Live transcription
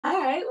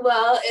right,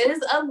 well, it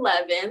is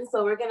 11,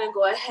 so we're going to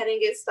go ahead and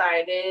get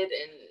started.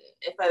 And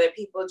if other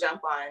people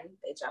jump on,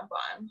 they jump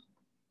on.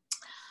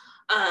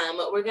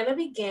 We're going to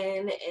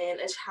begin in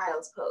a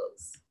child's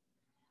pose.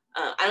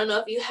 I don't know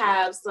if you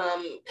have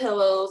some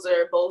pillows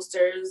or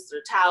bolsters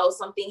or towels,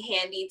 something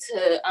handy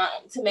to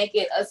make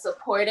it a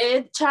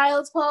supported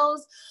child's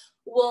pose.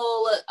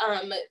 We'll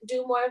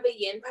do more of a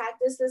yin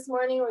practice this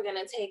morning. We're going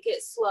to take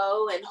it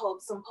slow and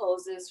hold some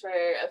poses for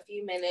a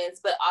few minutes,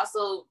 but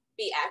also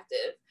be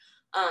active.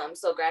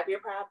 So grab your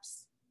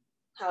props,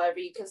 however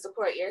you can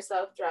support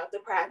yourself throughout the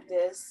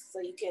practice so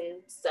you can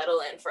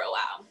settle in for a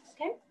while,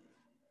 okay?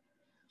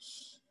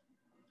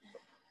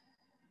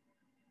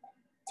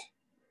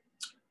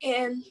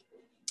 And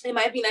it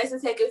might be nice to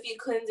take a few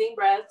cleansing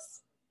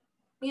breaths,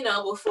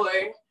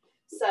 before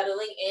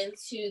settling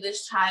into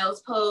this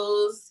child's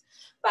pose.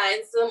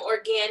 Find some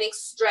organic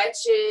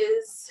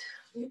stretches.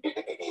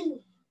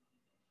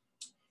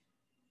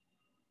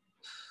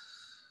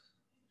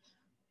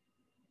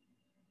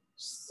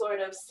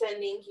 Sort of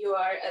sending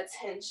your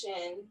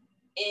attention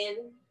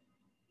in.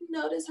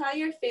 Notice how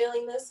you're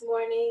feeling this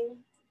morning.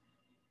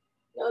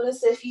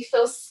 Notice if you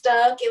feel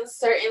stuck in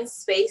certain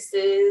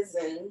spaces,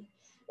 and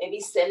maybe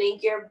sending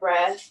your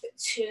breath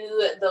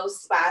to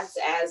those spots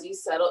as you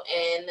settle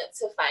in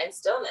to find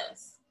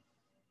stillness.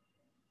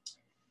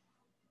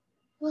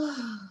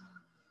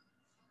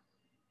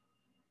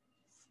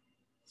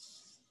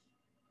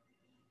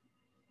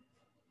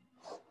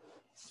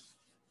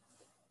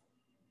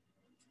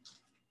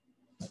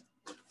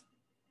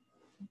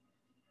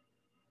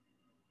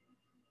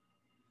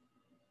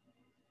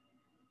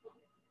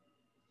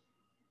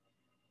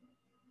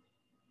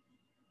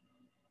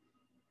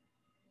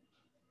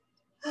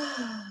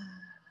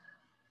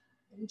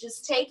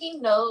 Just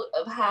taking note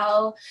of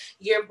how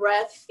your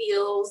breath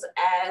feels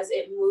as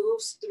it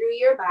moves through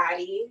your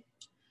body.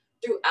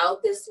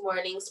 Throughout this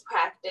morning's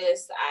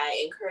practice,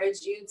 I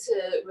encourage you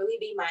to really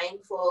be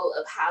mindful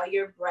of how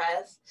your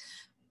breath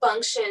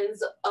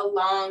functions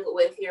along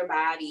with your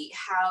body,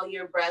 how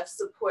your breath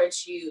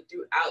supports you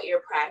throughout your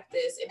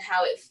practice, and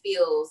how it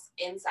feels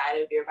inside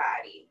of your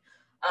body.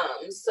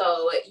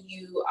 So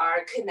you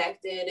are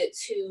connected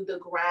to the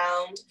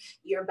ground.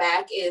 Your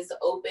back is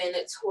open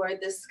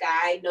toward the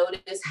sky.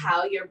 Notice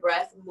how your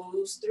breath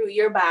moves through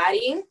your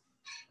body,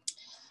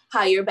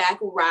 how your back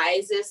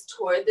rises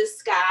toward the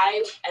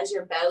sky as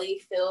your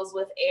belly fills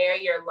with air,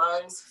 your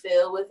lungs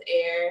fill with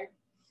air.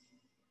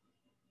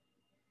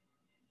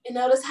 And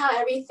notice how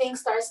everything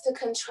starts to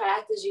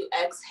contract as you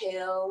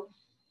exhale.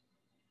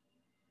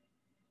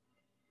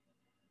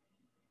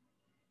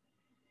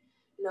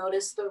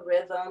 Notice the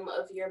rhythm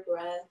of your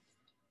breath.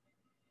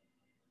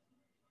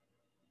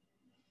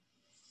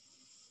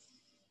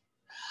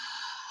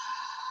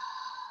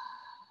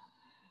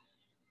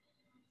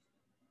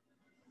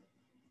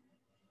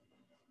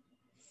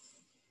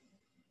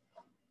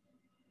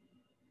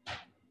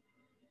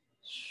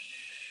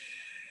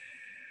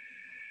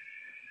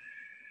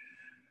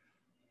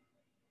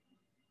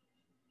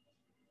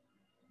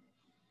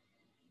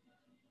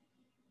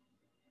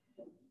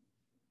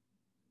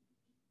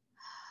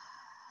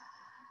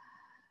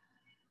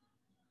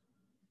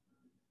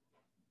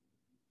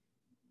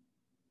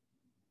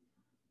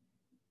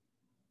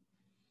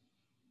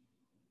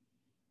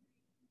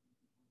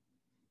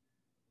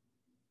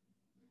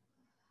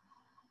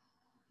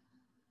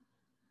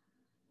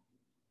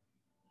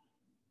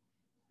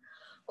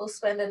 We'll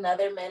spend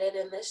another minute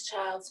in this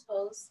child's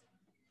pose.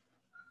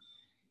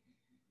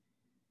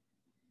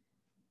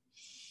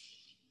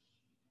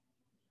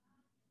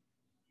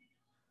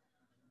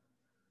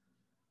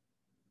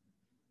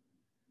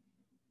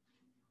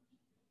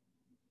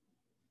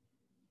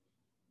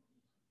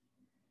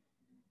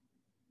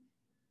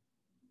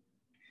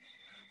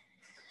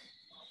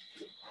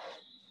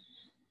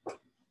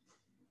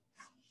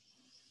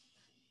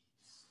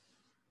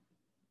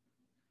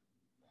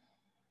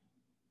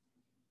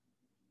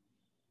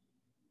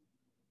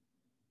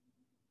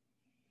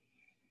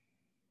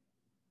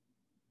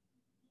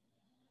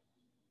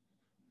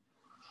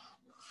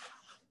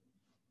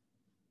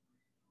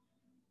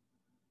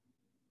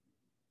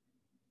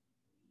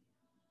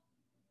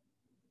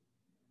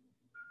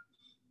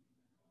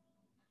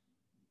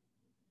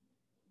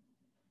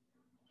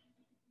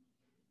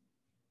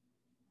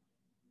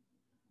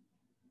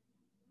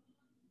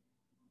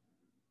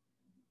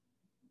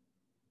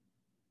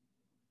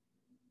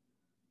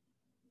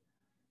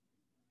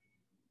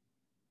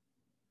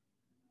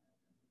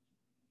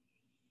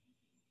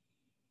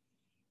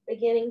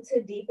 Beginning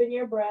to deepen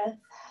your breath.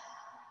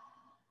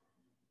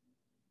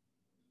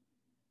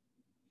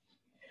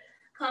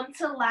 Come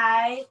to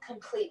lie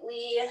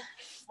completely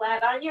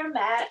flat on your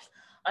mat,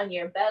 on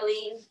your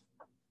belly.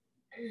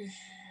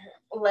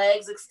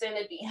 Legs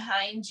extended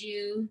behind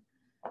you.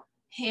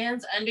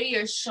 Hands under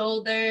your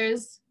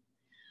shoulders.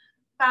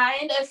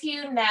 Find a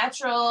few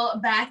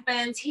natural back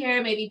bends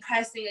here, maybe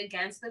pressing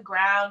against the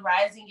ground,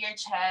 rising your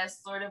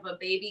chest, sort of a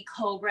baby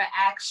cobra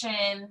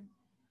action.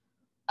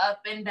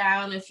 Up and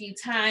down a few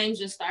times,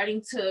 just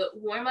starting to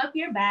warm up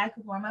your back,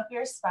 warm up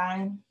your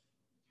spine.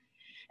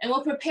 And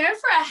we'll prepare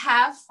for a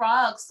half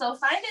frog. So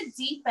find a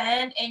deep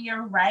bend in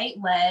your right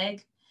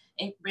leg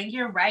and bring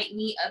your right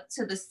knee up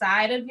to the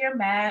side of your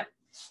mat.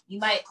 You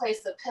might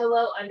place a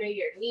pillow under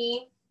your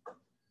knee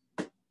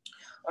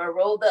or a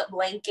rolled up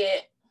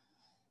blanket.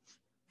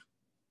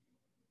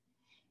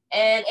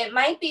 And it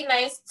might be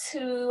nice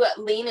to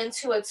lean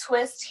into a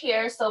twist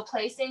here. So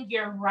placing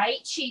your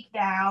right cheek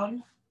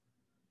down.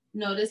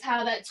 Notice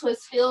how that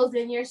twist feels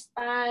in your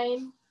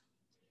spine.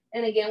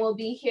 And again, we'll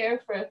be here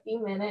for a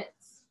few minutes.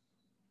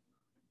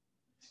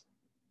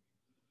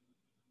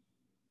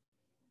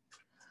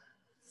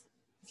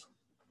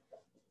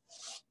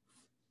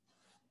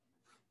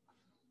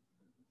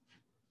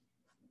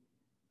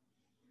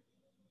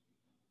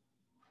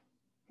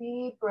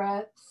 Deep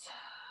breaths.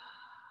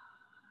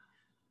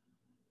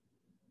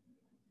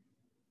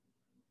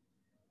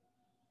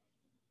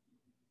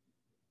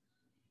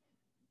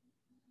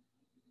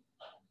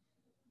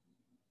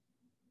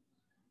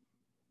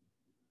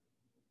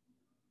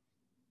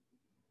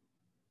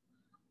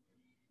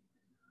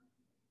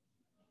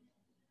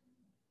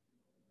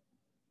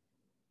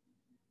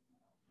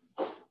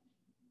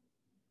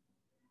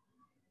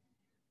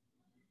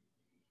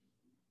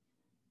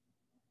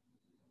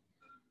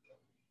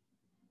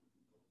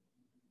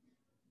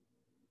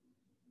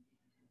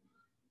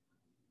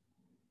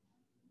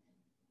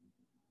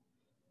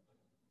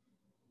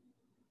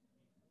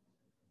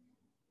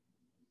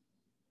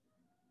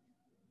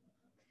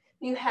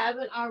 If you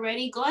haven't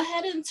already, go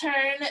ahead and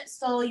turn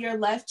so your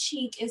left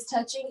cheek is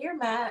touching your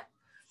mat.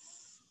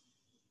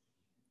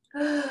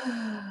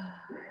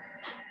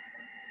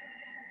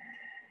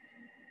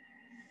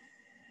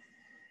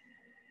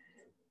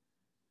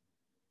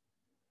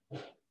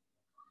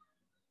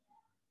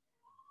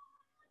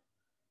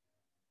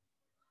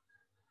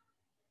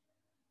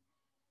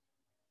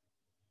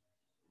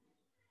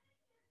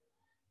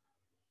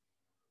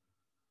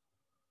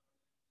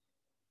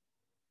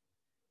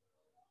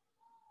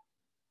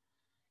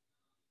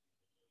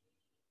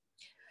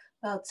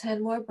 About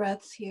 10 more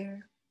breaths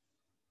here.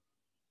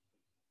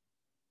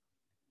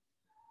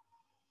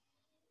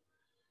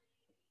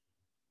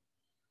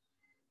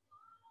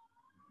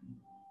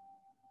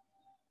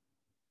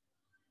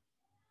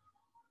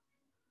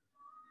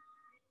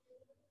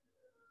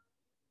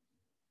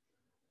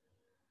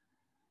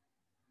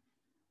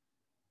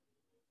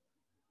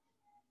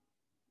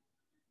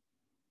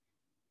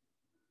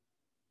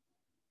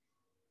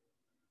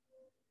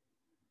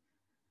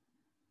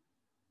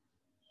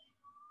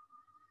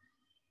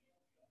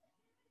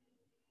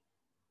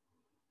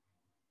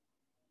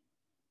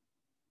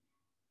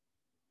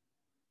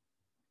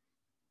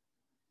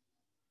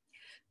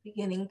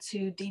 Beginning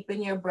to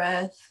deepen your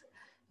breath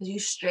as you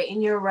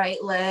straighten your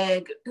right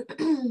leg.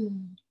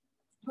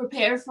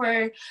 Prepare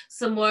for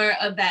some more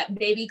of that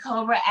baby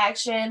cobra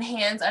action,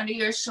 hands under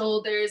your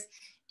shoulders.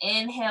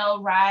 Inhale,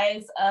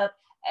 rise up.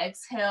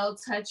 Exhale,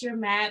 touch your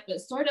mat,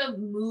 but sort of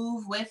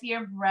move with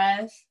your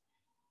breath.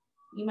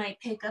 You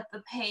might pick up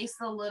the pace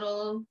a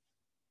little,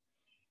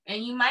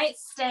 and you might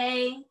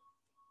stay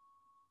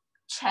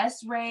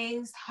chest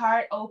raised,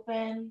 heart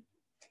open.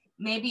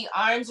 Maybe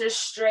arms are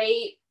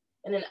straight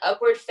in an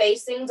upward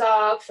facing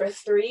dog for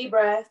 3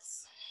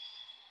 breaths.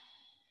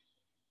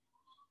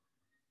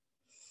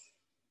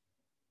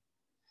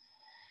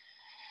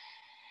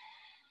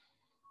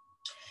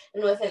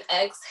 And with an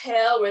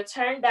exhale,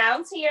 return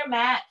down to your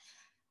mat.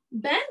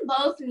 Bend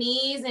both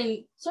knees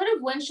and sort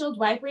of windshield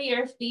wiper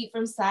your feet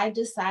from side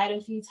to side a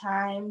few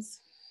times.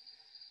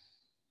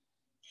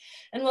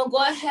 And we'll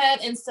go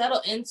ahead and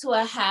settle into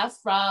a half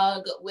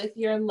frog with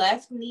your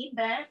left knee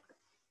bent.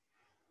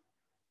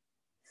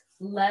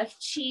 Left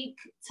cheek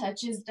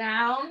touches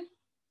down.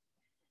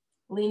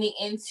 Leaning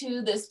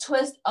into this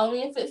twist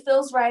only if it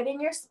feels right in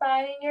your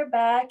spine, and your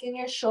back, and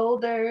your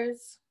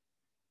shoulders.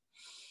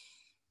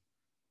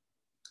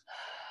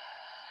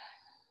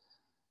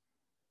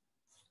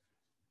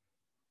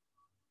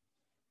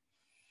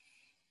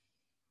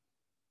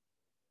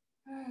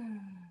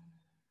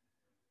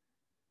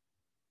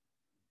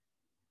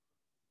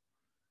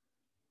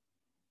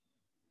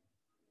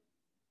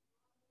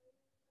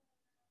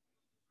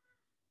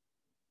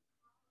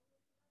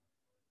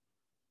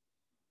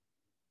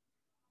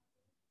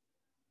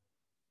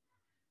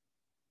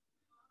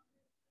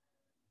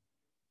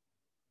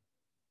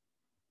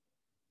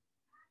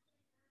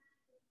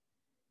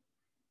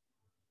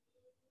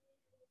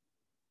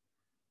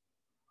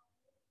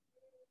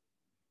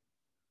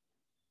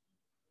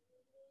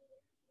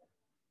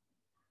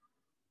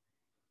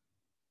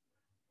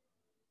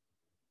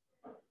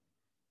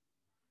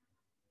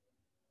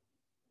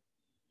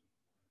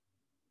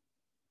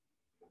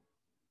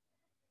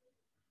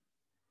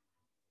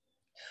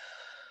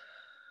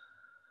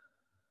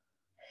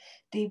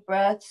 Deep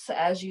breaths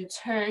as you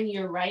turn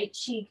your right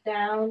cheek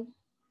down.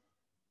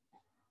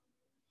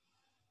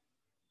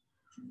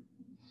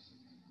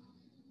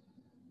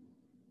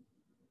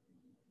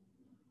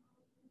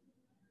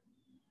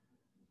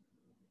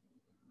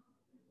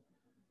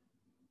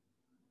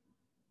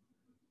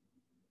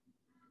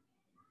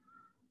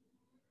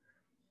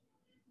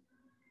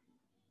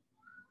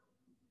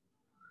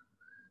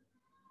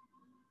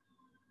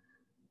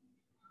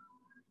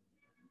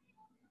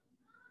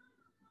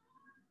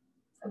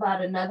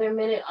 About another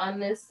minute on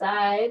this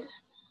side.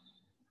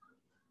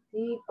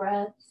 Deep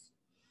breaths.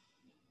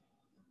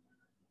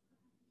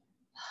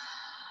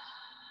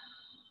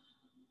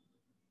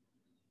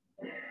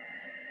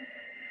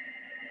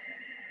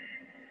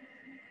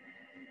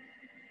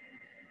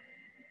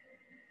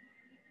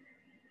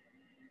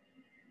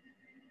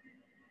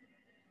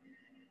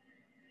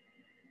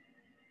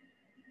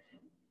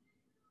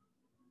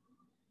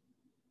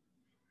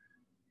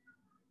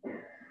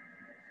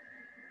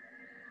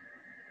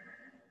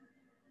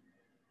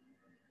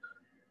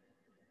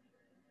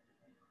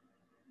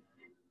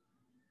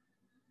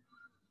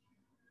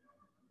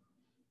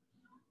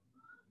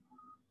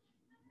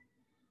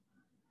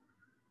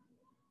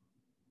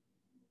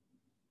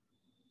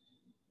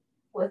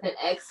 With an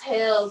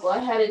exhale, go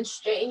ahead and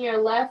straighten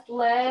your left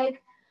leg.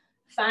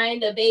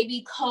 Find a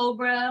baby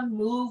cobra.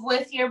 Move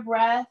with your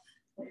breath.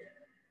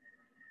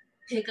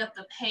 Pick up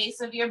the pace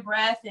of your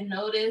breath and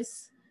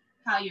notice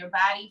how your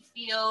body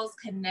feels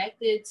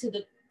connected to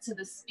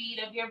the speed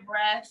of your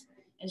breath.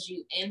 As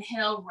you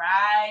inhale,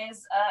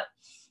 rise up.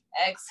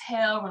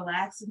 Exhale,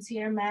 relax into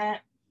your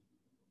mat.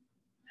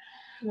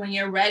 When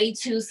you're ready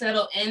to,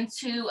 settle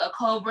into a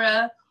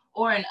cobra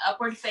or an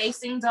upward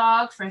facing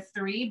dog for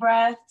 3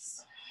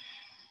 breaths.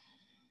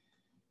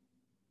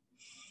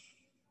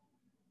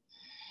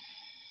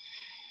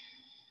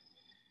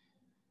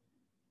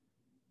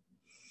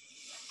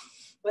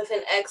 With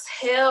an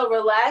exhale,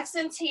 relax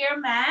into your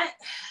mat.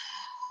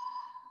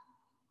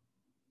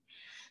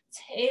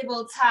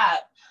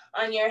 Tabletop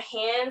on your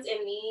hands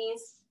and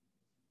knees.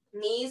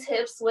 Knees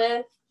hips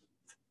width.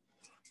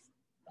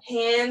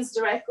 Hands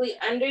directly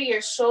under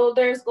your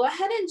shoulders. Go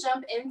ahead and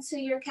jump into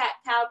your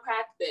cat-cow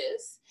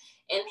practice.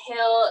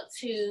 Inhale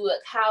to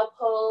cow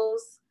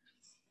pose.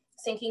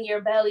 Sinking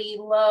your belly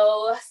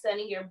low.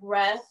 Sending your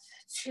breath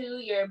to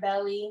your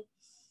belly.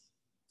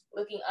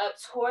 Looking up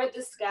toward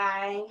the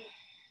sky.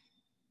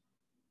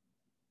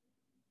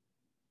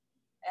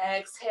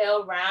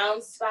 Exhale,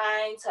 round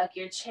spine, tuck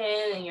your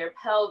chin and your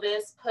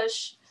pelvis,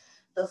 push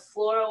the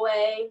floor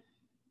away.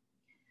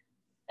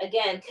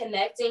 Again,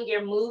 connecting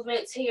your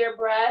movement to your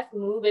breath,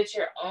 move at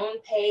your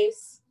own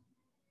pace.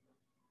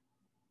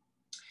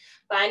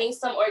 Finding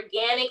some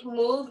organic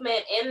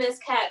movement in this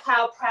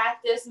cat-cow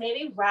practice,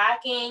 maybe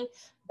rocking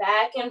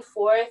back and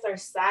forth or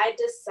side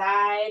to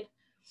side.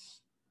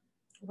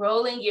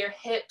 Rolling your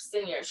hips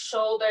and your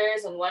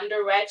shoulders in one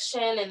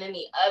direction and then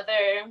the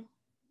other.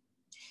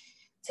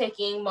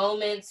 Taking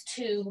moments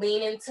to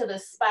lean into the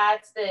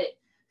spots that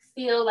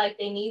feel like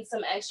they need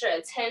some extra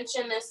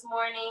attention this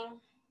morning.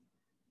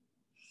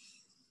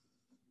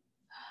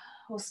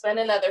 We'll spend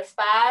another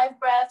 5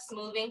 breaths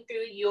moving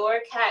through your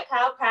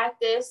cat-cow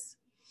practice.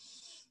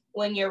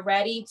 When you're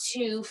ready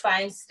to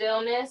find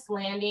stillness,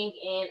 landing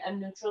in a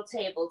neutral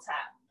tabletop.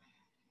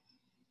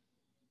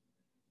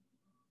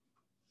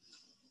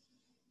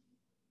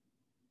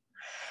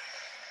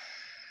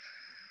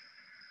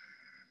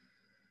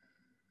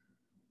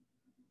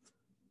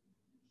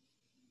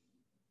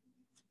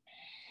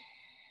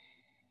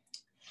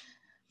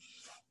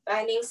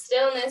 Finding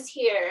stillness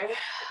here.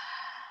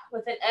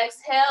 With an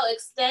exhale,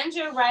 extend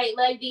your right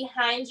leg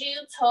behind you,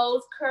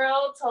 toes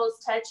curled, toes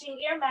touching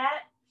your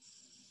mat.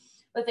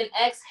 With an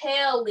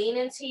exhale, lean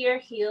into your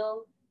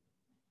heel.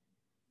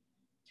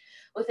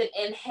 With an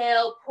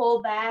inhale,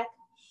 pull back.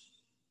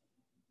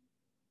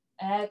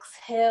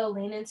 Exhale,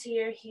 lean into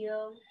your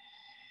heel.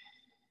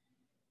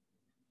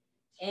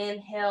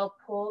 Inhale,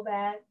 pull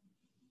back.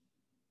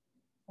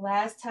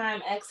 Last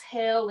time,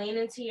 exhale, lean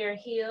into your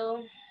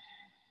heel.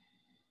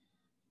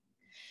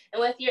 And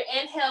with your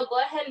inhale,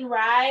 go ahead and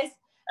rise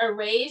or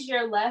raise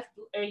your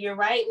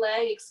right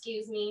leg,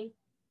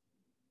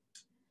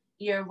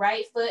 Your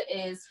right foot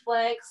is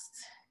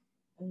flexed.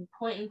 And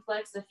point and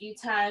flex a few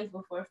times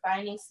before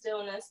finding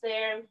stillness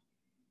there.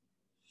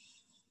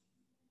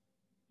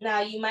 Now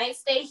you might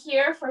stay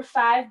here for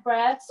 5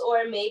 breaths,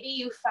 or maybe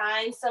you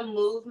find some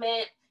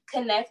movement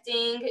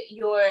connecting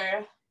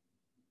your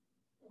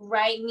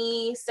right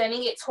knee,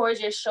 sending it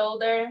towards your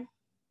shoulder.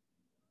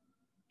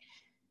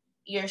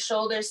 Your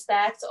shoulder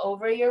stacked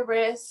over your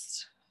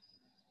wrist.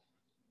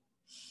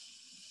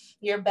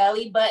 Your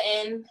belly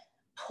button,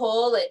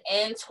 pull it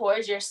in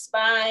towards your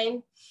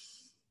spine.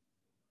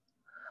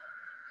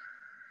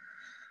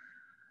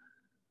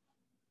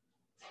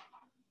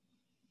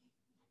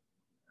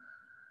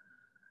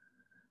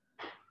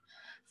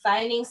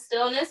 Finding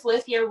stillness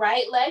with your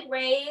right leg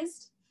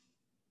raised.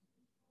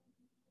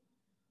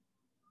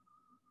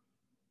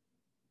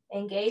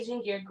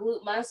 Engaging your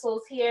glute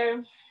muscles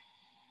here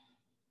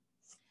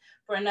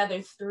for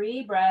another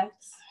 3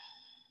 breaths.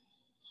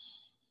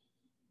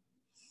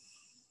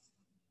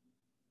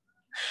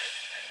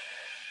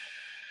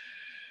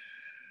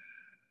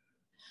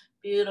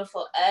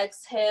 Beautiful.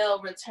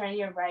 Exhale, return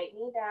your right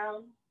knee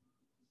down.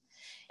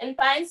 And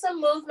find some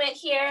movement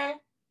here.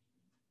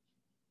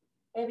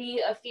 Maybe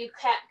a few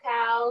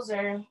cat-cows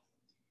or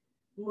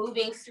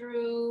moving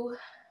through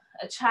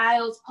a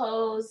child's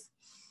pose.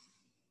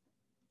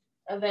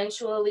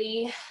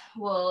 Eventually,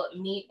 we'll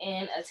meet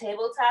in a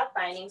tabletop,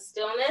 finding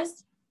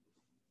stillness.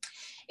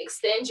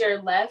 Extend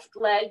your left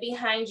leg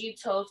behind you,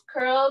 toes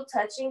curled,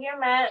 touching your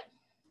mat.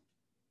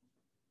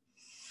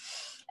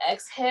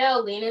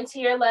 Exhale, lean into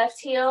your left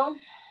heel.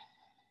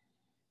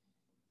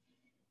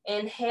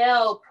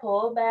 Inhale,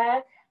 pull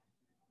back.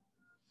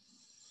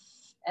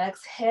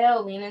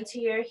 Exhale, lean into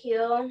your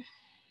heel.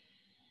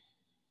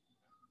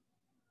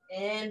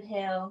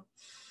 Inhale.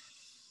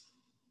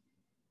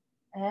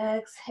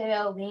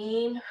 Exhale,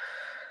 lean.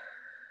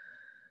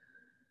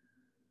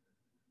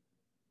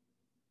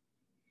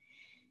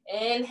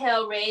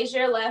 Inhale, raise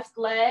your left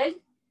leg.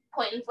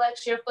 Point and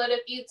flex your foot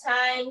a few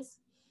times.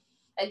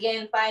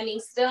 Again, finding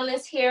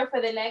stillness here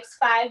for the next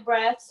 5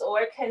 breaths,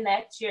 or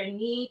connect your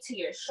knee to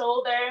your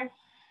shoulder.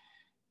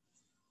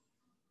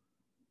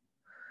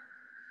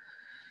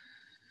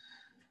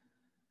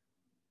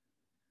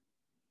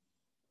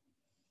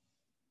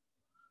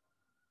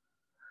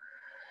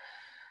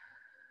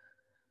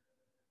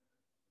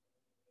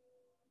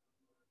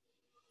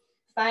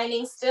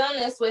 Finding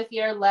stillness with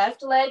your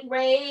left leg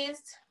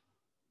raised.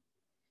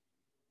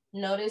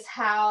 Notice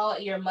how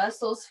your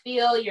muscles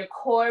feel. Your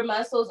core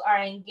muscles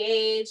are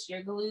engaged,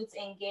 your glutes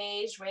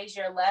engaged. Raise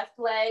your left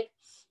leg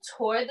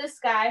toward the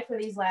sky for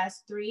these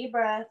last 3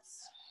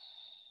 breaths.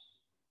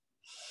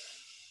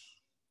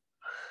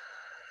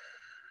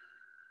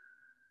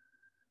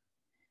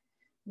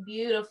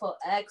 Beautiful.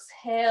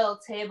 Exhale,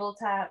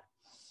 tabletop.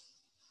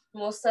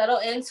 We'll settle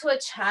into a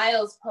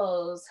child's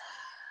pose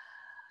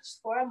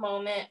just for a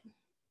moment.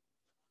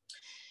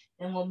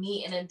 And we'll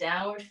meet in a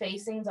downward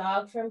facing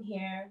dog from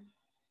here.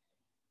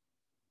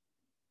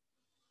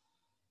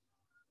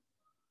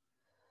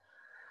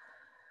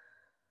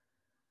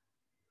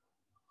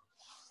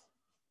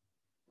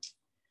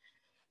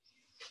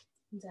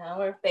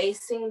 Downward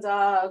facing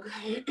dog.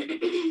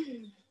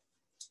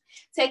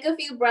 Take a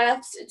few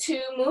breaths to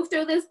move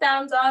through this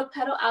down dog.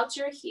 Pedal out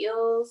your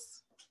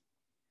heels.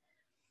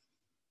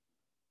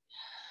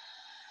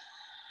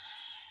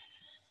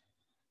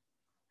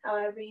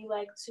 However you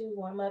like to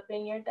warm up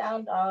in your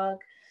down dog.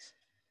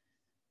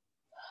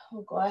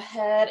 We'll go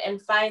ahead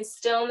and find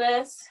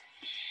stillness.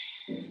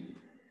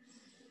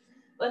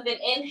 With an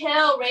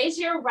inhale, raise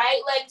your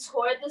right leg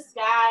toward the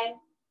sky.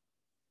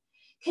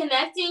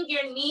 Connecting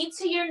your knee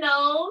to your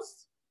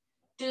nose.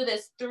 Do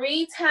this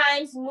 3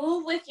 times.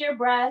 Move with your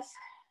breath.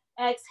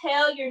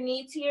 Exhale your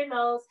knee to your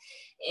nose.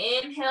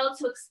 Inhale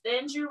to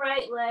extend your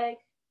right leg.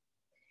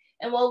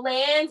 And we'll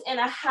land in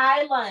a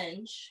high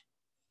lunge.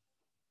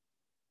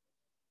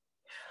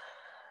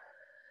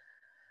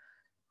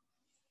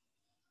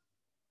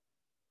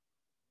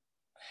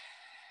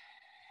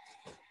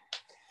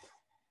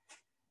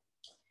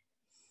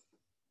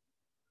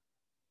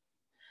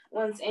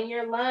 Once in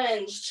your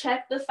lunge,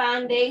 check the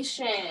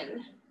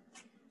foundation.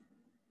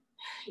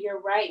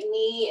 Your right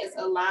knee is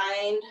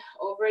aligned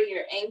over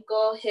your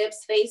ankle,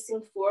 hips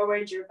facing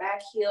forward, your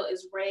back heel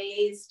is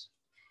raised.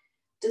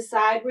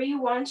 Decide where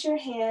you want your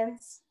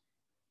hands.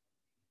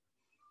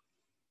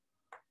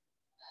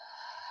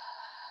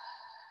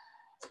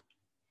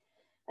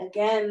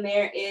 Again,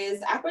 there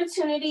is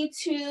opportunity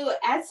to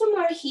add some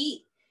more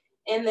heat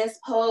in this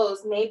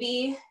pose.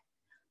 Maybe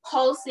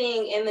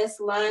pulsing in this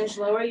lunge,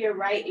 lower your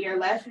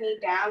left knee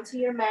down to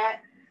your mat.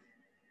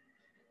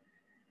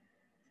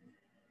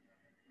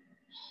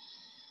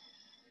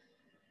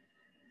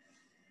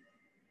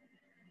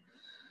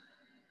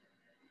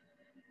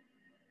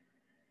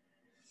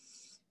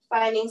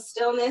 Finding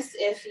stillness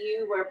if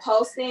you were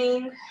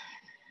pulsing.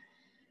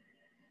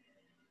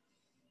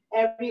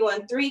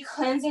 Everyone, 3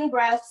 cleansing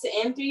breaths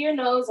in through your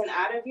nose and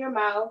out of your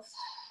mouth.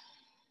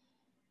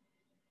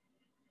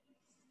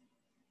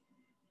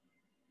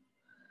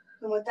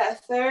 And with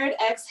that 3rd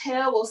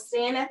exhale, we'll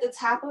stand at the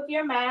top of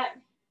your mat.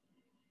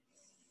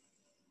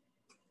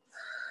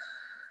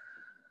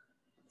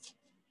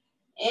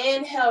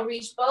 Inhale,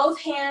 reach both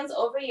hands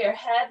over your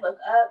head, look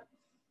up.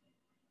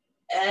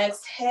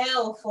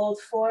 Exhale, fold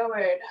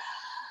forward.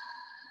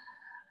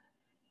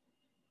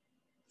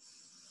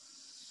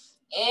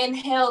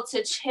 Inhale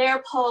to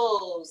chair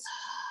pose.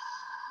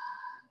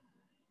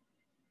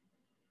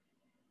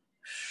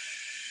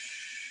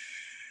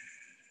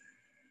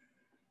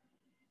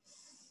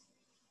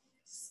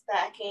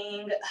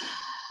 Stacking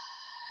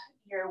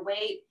your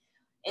weight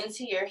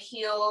into your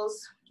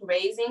heels,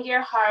 raising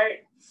your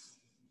heart.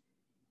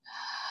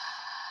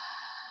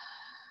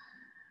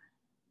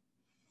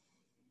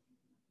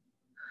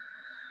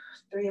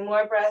 Three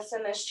more breaths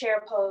in this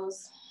chair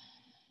pose.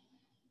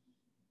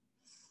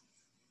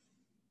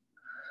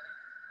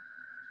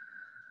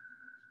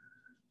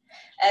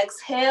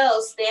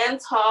 Exhale,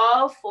 stand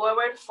tall,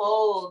 forward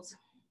fold.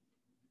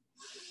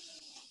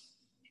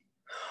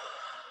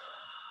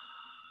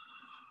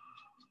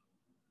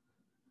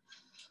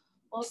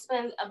 We'll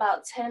spend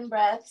about 10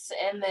 breaths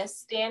in this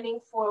standing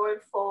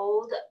forward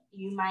fold.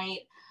 You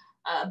might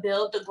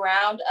build the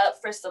ground up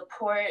for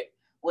support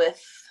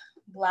with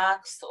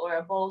blocks or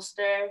a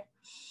bolster.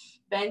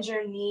 Bend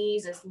your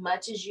knees as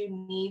much as you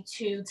need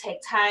to. Take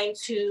time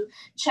to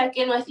check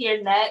in with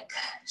your neck.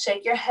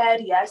 Shake your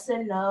head, yes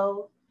and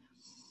no.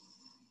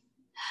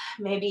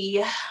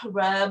 Maybe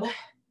rub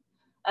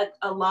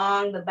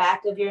along the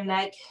back of your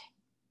neck,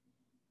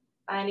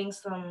 finding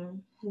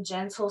some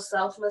gentle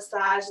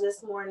self-massage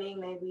this morning,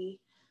 maybe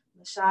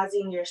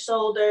massaging your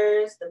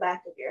shoulders, the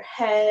back of your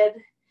head.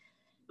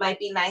 Might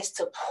be nice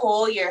to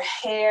pull your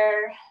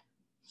hair.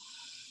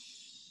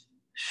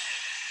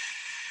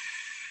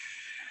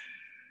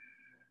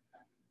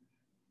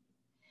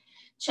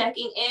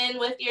 Checking in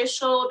with your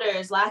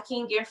shoulders,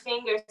 locking your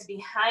fingers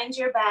behind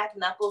your back,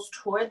 knuckles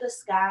toward the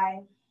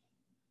sky.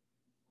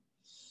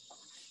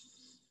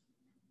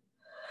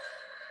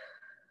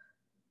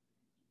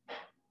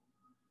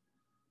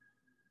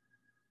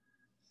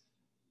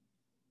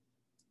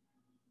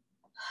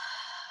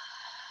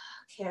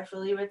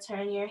 Carefully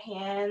return your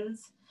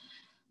hands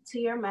to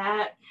your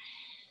mat.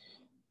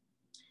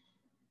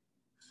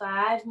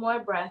 5 more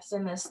breaths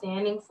in the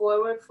standing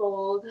forward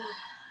fold.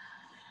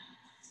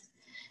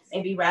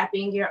 Maybe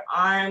wrapping your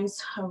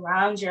arms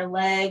around your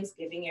legs,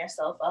 giving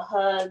yourself a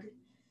hug,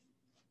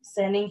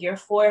 sending your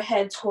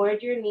forehead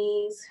toward your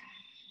knees.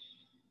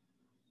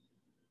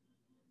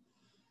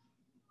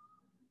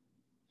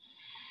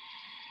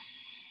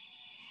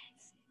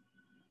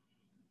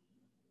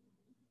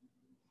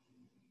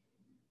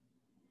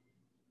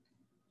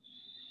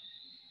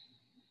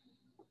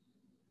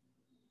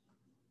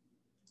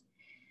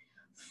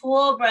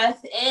 Full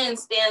breath in,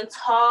 stand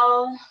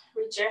tall,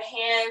 reach your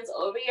hands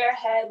over your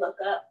head, look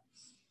up.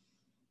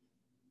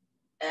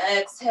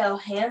 Exhale,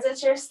 hands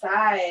at your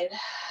side.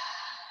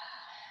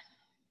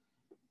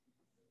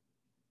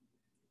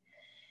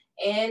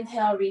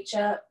 Inhale, reach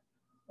up,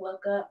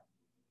 look up.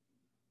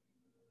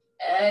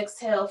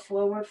 Exhale,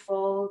 forward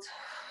fold.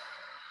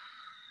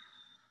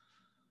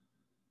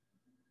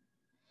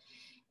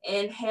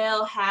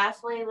 Inhale,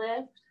 halfway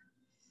lift.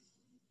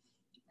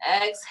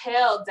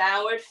 Exhale,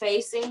 downward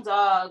facing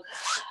dog.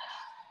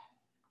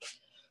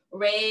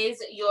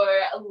 Raise your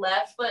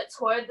left foot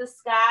toward the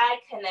sky.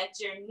 Connect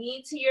your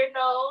knee to your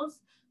nose.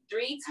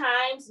 3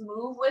 times,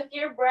 move with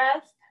your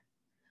breath.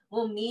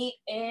 We'll meet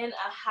in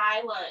a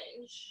high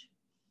lunge.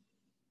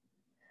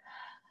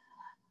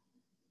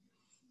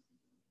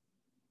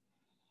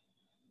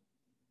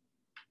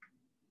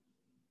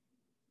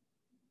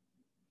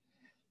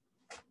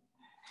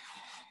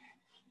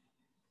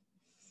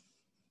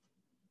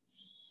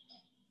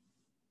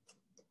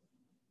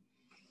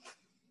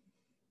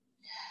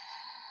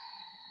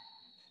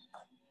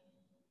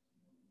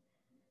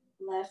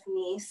 Left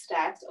knee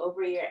stacked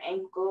over your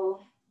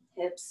ankle,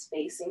 hips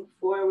facing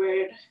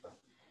forward.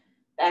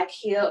 Back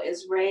heel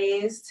is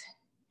raised.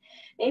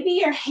 Maybe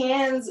your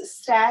hands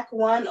stack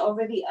one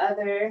over the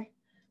other,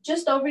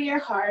 just over your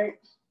heart,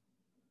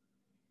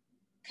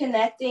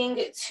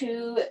 connecting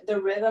to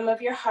the rhythm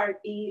of your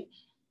heartbeat,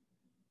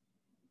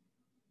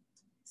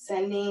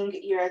 sending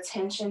your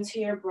attention to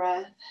your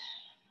breath.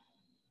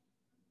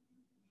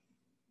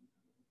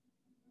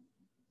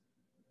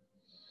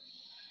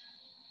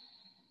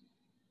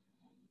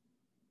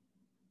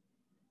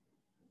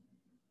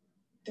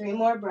 Three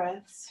more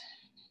breaths.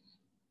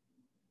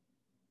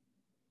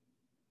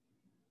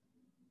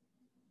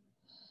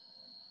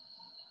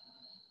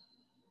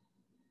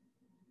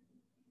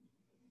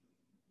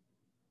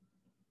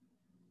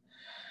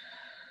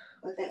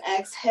 With an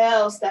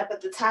exhale, step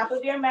at the top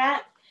of your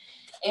mat.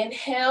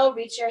 Inhale,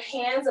 reach your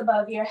hands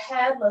above your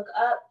head, look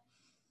up,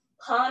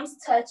 palms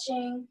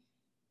touching.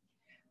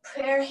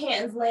 Prayer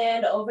hands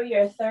land over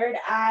your third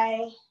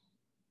eye.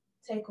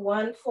 Take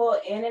one full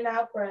in and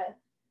out breath.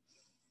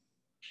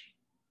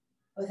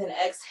 With an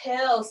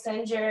exhale,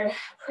 send your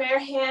prayer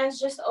hands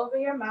just over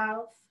your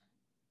mouth.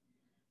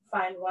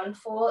 Find one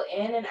full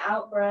in and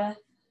out breath.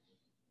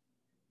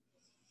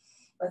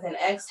 With an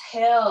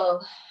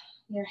exhale,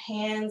 your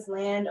hands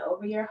land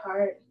over your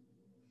heart.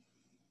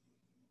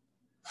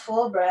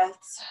 Full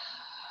breaths.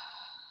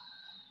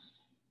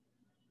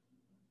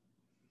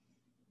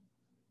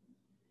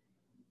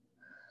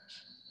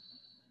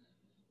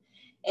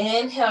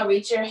 Inhale,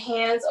 reach your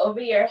hands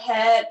over your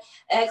head.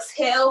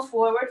 Exhale,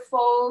 forward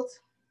fold.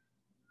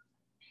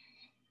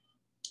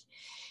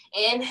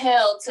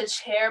 Inhale to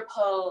chair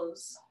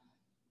pose.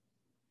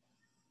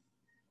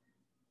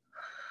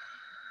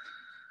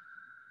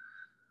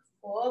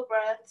 Full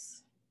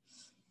breaths.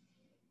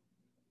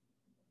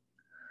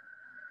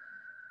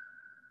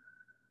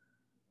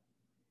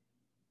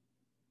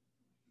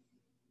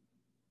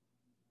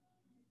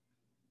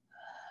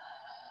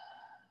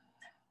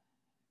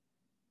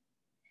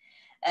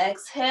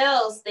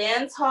 Exhale,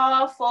 stand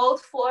tall,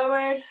 fold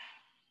forward.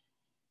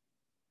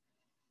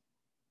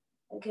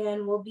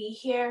 Again, we'll be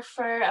here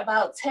for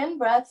about 10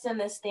 breaths in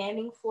the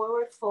standing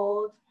forward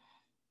fold.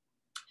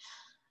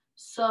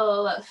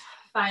 So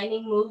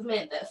finding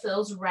movement that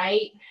feels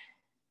right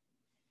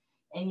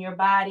in your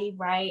body,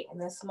 right in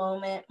this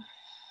moment.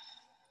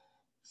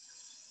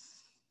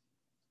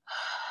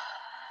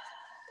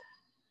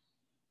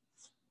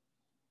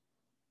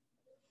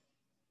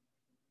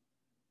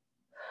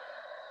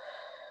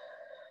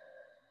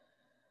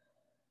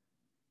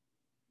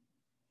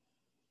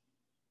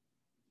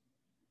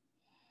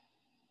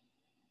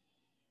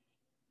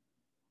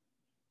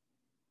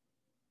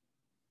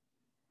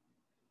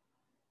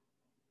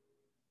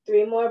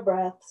 3 more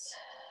breaths.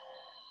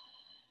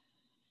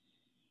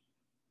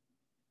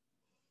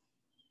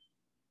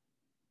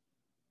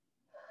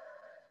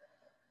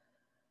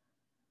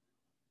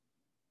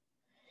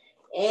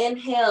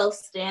 Inhale,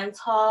 stand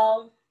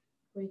tall.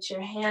 Reach your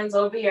hands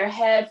over your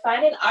head.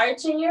 Find an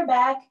arch in your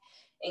back.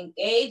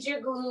 Engage your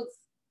glutes.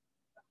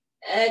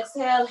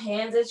 Exhale,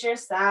 hands at your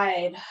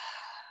side.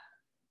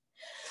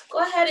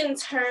 Go ahead and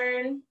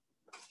turn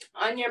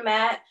on your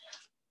mat,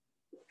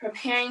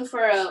 preparing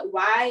for a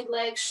wide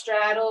leg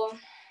straddle.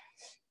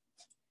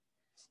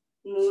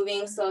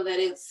 Moving so that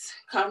it's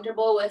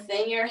comfortable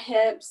within your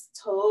hips,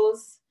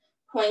 toes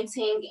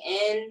pointing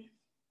in.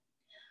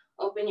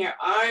 Open your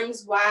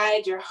arms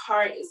wide, your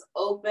heart is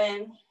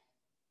open.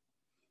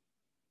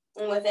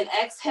 And with an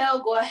exhale,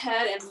 go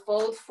ahead and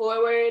fold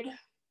forward.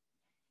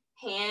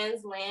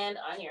 Hands land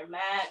on your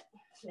mat.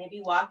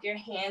 Maybe walk your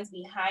hands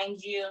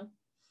behind you.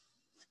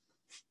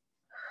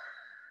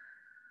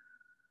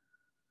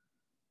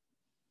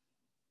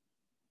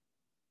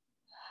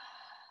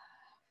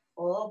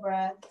 Full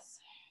breaths.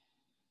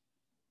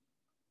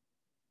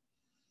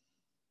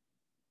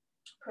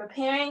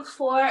 Preparing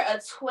for a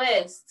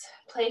twist.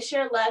 Place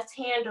your left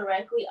hand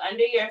directly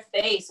under your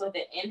face with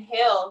an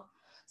inhale.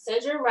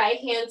 Send your right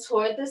hand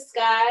toward the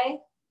sky.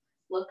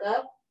 Look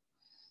up.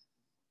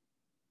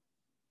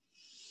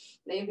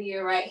 Maybe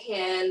your right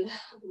hand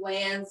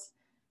lands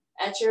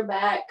at your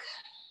back,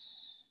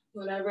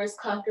 whatever is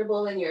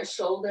comfortable in your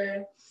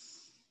shoulder.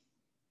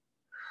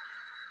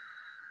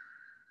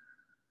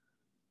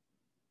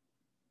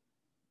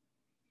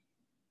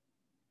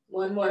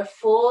 One more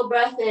full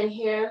breath in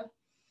here.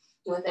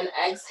 With an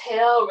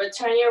exhale,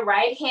 return your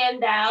right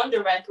hand down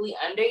directly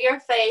under your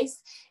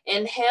face.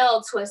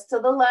 Inhale, twist to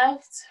the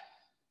left.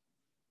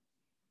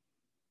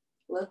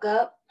 Look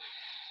up.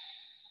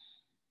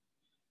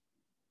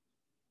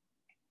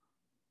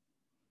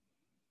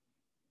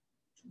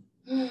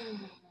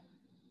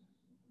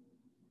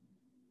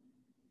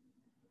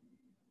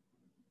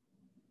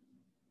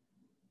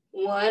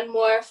 One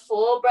more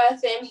full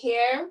breath in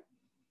here.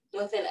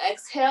 With an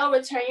exhale,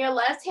 return your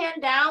left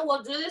hand down.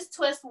 We'll do this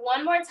twist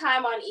one more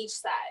time on each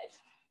side.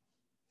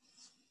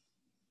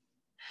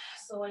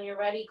 So when you're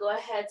ready, go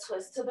ahead,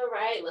 twist to the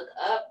right, look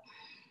up.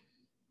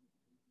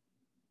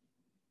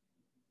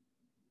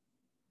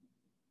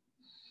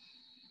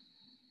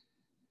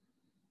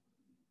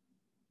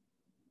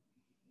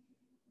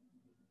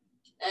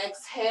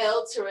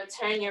 Exhale to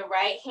return your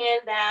right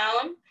hand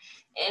down.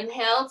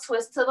 Inhale,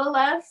 twist to the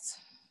left.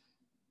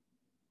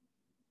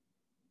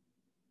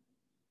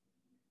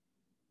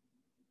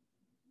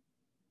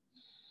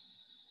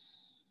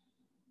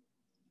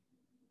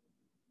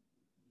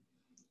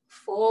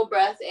 Full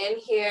breath in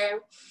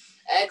here.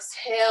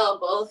 Exhale,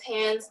 both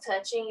hands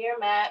touching your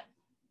mat.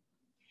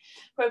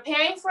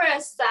 Preparing for a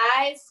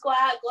side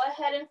squat, go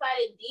ahead and find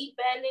a deep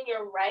bend in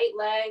your right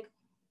leg.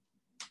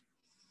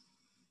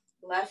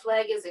 Left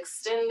leg is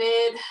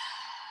extended.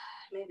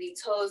 Maybe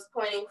toes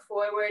pointing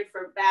forward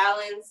for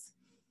balance.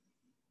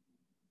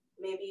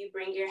 Maybe you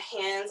bring your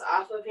hands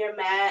off of your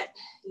mat.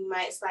 You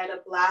might slide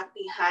a block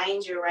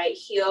behind your right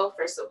heel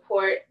for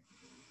support.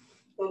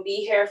 We'll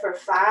be here for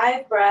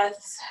 5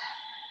 breaths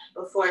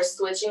before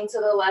switching to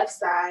the left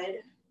side.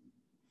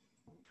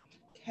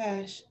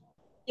 Cash.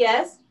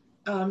 Yes?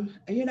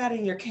 You're not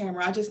in your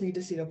camera. I just need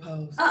to see the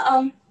pose.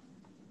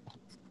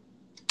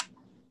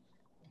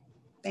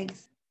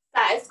 Thanks.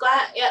 Side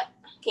squat, yep.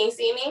 Can you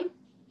see me?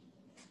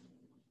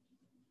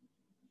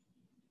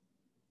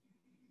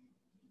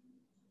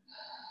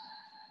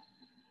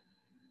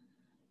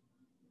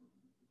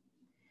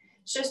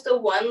 It's just a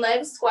one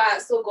leg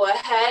squat, so go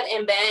ahead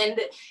and bend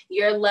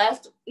your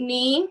left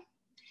knee.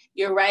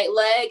 Your right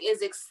leg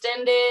is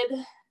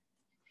extended.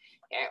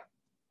 Here.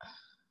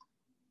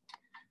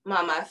 I'm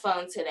on my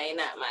phone today,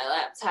 not my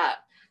laptop.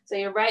 So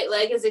your right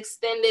leg is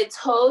extended,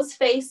 toes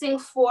facing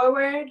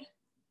forward.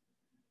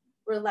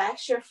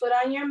 Relax your foot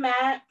on your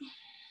mat.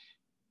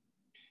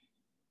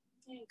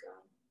 There you go.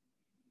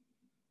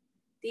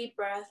 Deep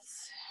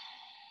breaths.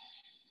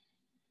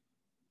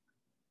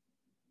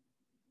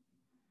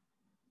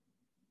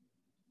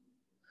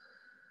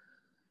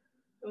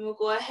 And we'll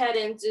go ahead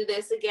and do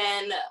this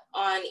again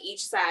on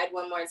each side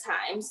one more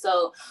time.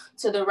 So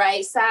to the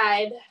right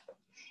side,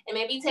 and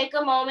maybe take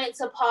a moment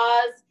to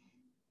pause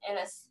in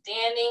a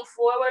standing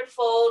forward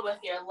fold with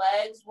your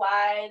legs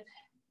wide.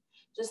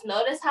 Just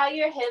notice how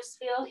your hips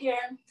feel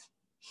here.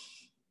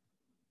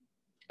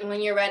 And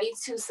when you're ready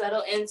to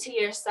settle into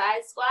your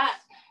side squat,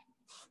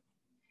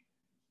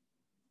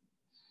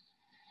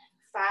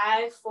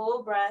 5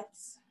 full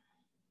breaths.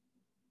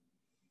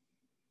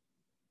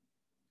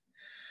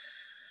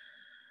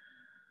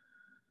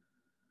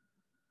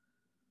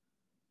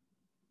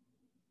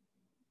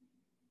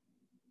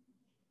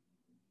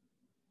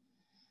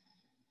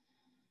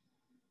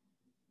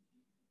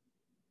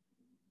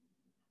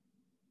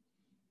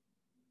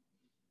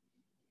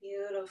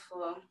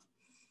 Beautiful.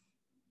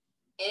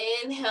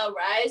 Inhale,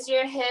 rise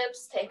your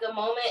hips. Take a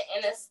moment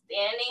in a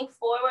standing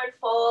forward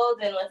fold.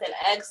 And with an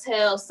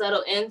exhale,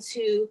 settle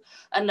into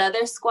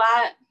another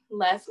squat.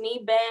 Left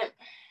knee bent.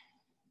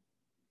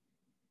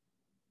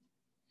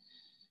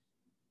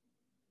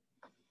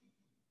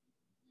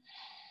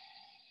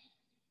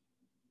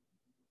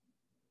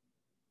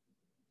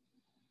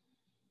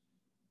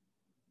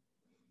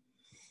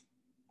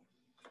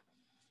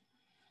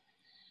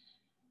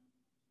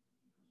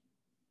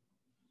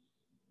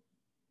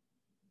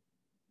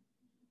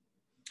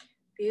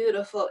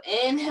 Beautiful.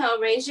 Inhale,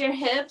 raise your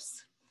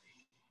hips,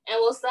 and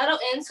we'll settle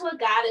into a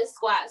goddess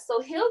squat. So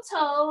heel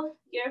toe,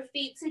 your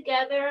feet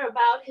together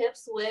about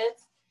hips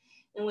width.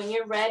 And when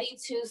you're ready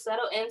to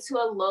settle into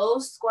a low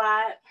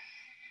squat,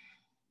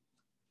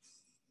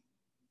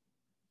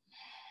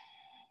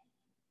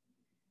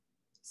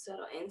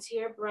 settle into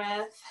your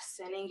breath,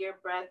 sending your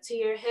breath to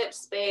your hip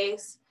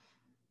space.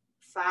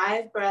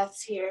 5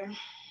 breaths here.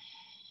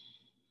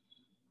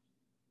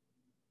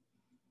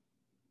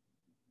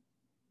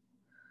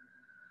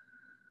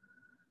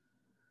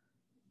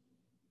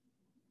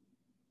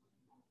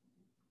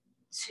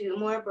 Two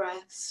more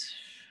breaths.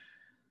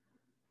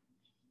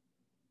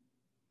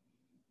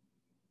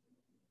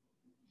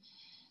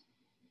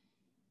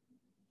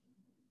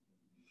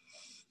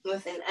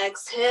 With an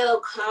exhale,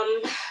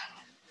 come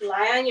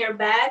lie on your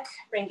back,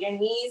 bring your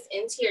knees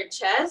into your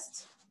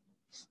chest.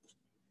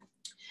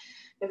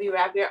 Maybe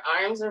wrap your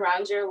arms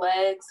around your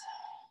legs.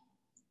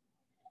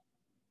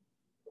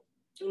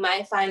 You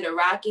might find a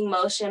rocking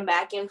motion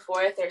back and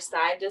forth or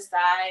side to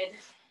side.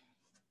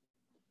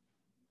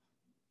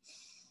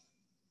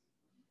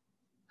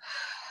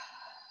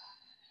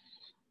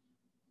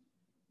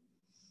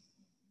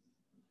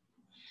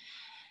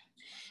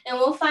 And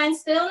we'll find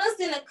stillness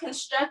in a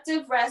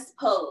constructive rest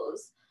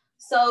pose.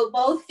 So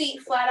both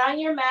feet flat on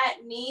your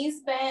mat,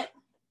 knees bent.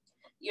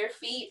 Your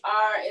feet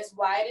are as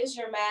wide as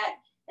your mat,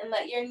 and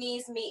let your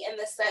knees meet in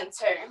the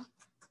center.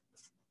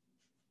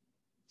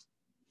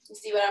 You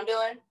see what I'm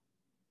doing?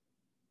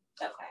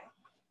 Okay.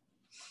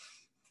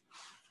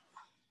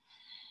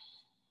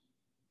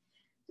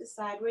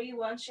 Decide where you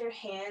want your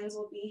hands.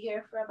 We'll be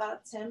here for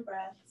about 10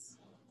 breaths.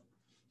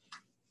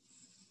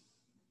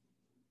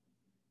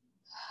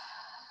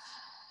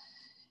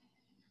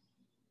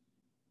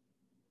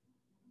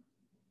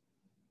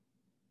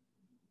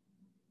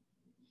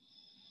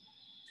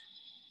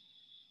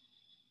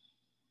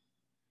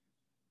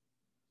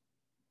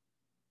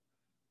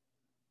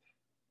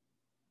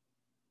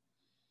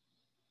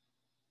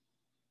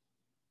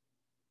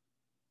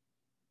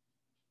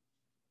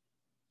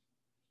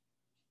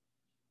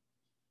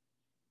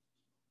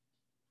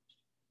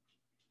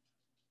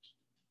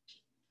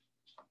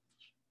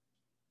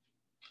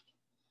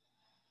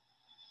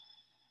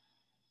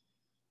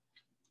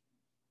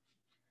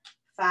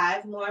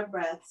 Five more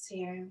breaths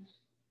here.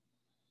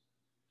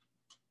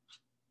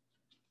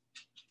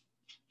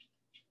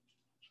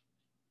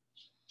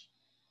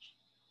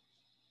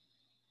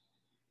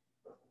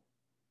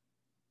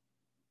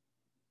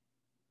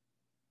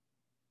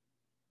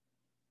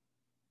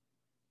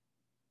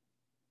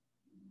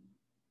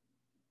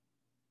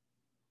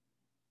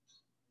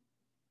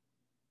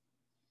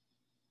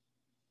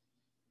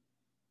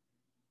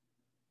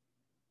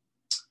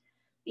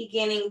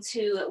 Beginning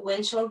to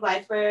windshield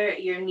viper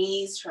your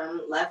knees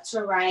from left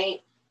to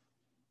right.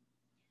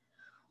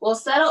 We'll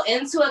settle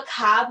into a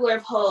cobbler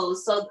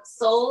pose. So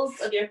soles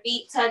of your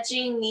feet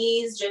touching,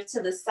 knees drift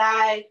to the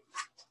side.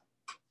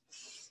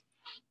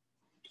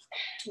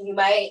 You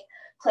might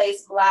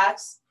place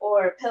blocks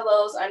or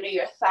pillows under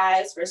your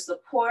thighs for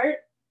support.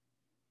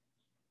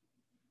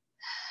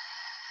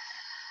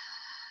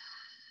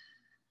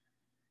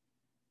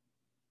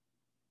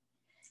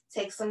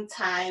 Take some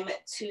time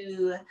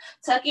to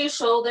tuck your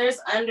shoulders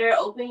under,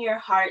 open your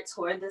heart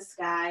toward the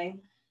sky.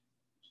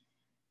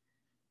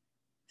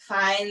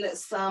 Find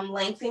some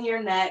length in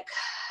your neck.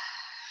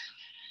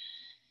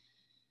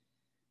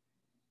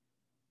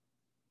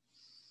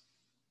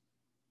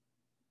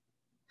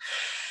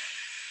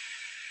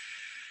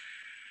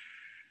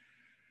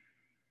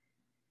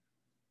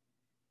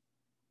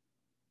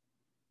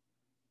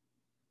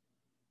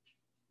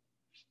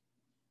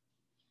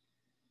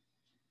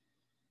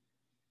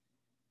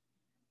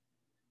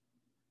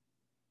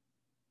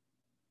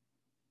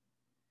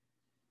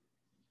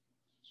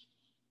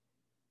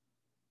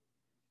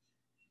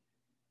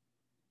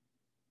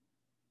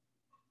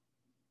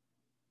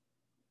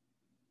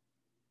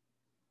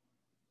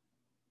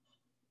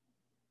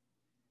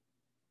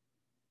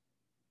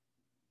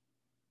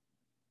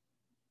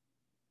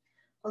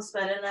 We'll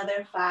spend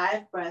another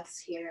 5 breaths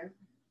here.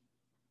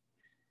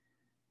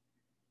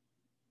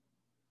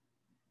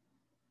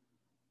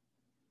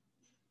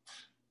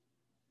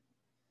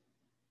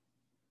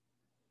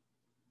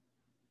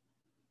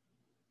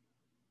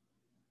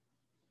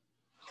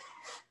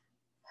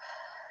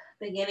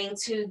 Beginning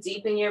to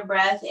deepen your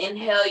breath,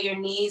 inhale your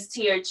knees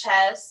to your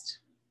chest.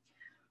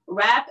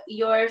 Wrap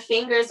your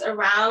fingers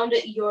around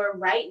your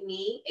right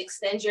knee,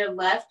 extend your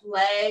left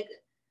leg,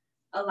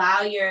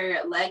 allow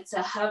your leg to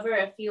hover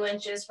a few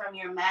inches from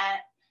your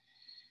mat.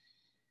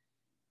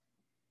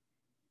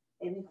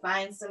 Maybe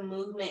find some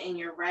movement in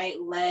your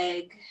right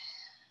leg,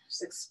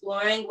 Just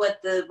exploring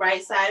what the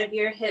right side of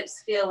your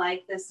hips feel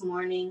like this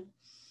morning.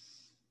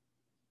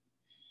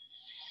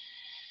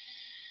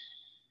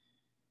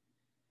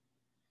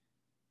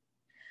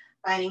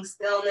 Finding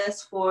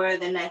stillness for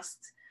the next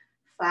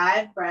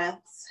 5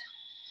 breaths.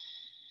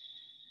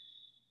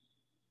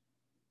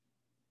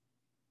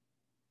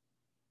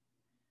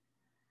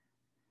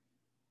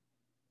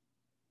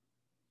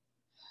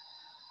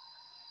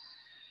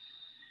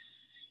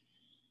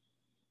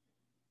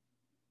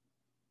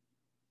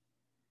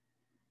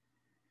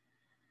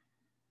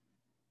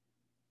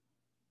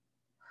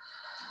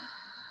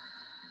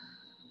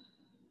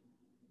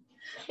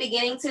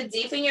 Beginning to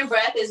deepen your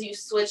breath as you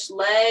switch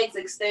legs,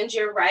 extend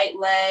your right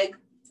leg,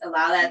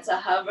 allow that to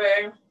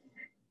hover.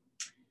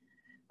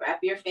 Wrap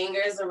your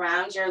fingers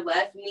around your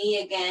left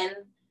knee again.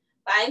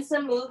 Find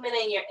some movement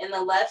in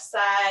the left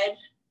side.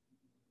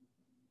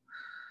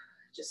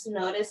 Just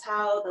notice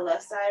how the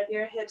left side of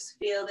your hips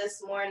feel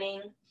this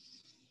morning.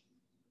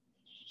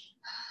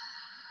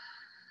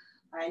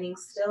 Finding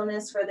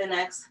stillness for the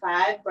next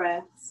 5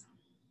 breaths.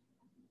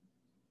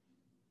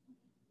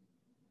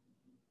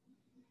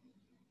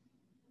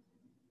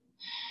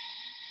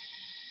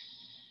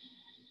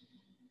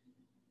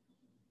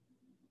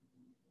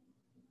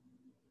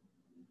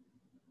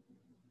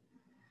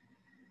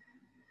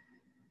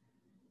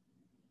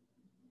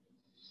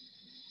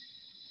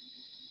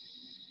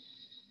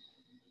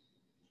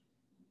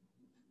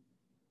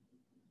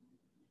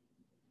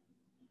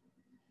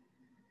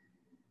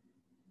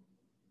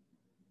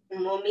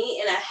 And we'll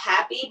meet in a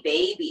happy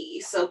baby.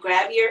 So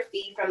grab your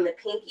feet from the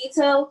pinky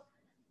toe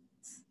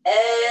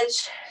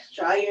edge,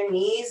 draw your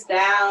knees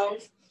down,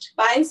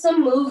 find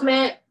some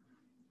movement.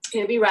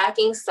 Maybe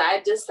rocking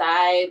side to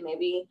side,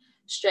 maybe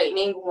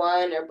straightening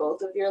one or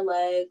both of your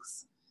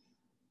legs.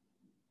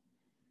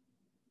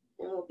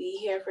 And we'll be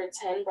here for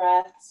 10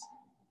 breaths.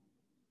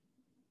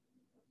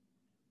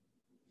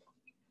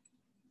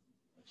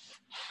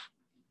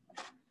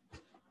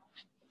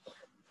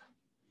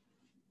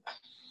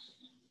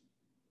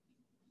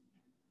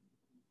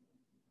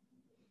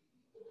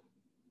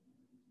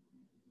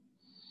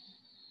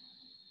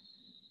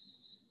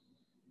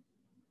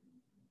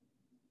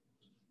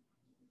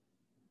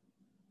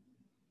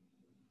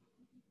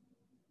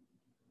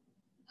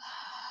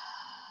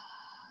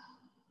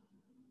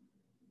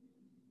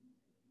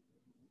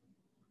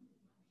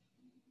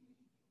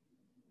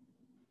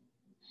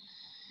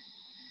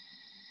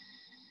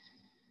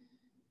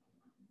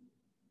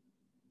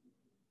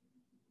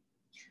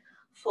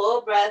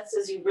 Full breaths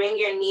as you bring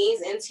your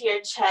knees into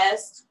your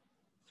chest.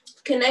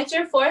 Connect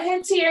your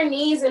forehead to your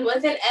knees, and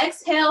with an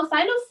exhale,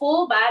 find a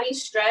full body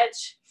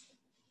stretch.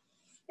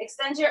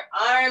 Extend your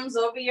arms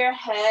over your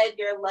head,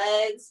 your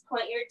legs,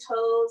 point your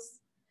toes,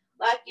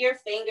 lock your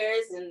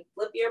fingers and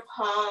flip your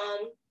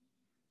palm.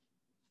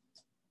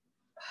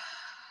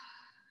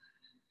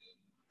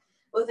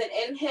 With an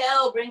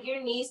inhale, bring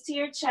your knees to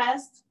your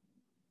chest.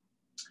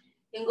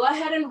 And go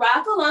ahead and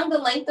rock along the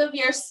length of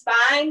your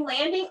spine,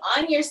 landing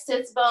on your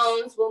sits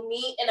bones. We'll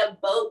meet in a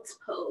boat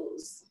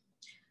pose.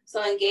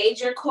 So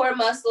engage your core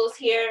muscles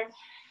here.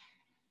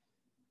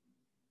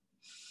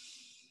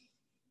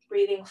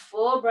 Breathing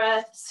full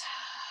breaths.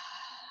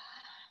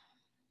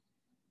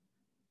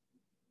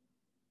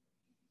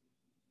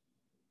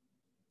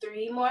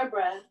 Three more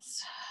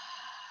breaths.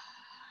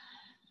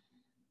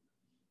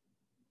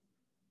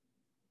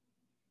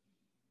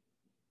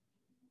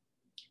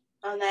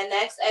 On that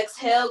next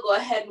exhale, go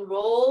ahead and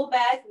roll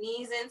back,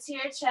 knees into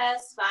your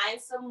chest. Find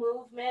some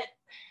movement.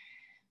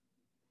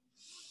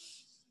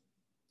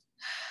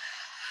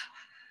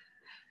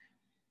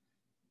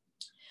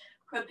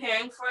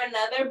 Preparing for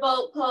another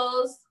boat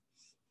pose.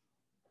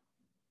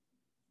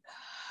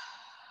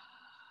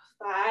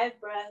 5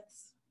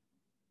 breaths.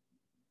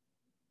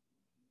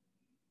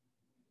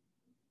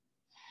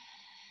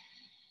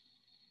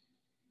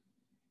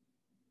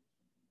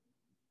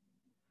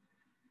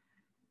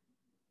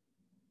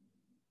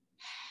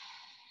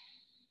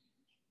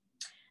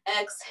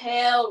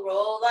 Exhale,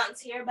 roll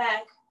onto your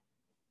back.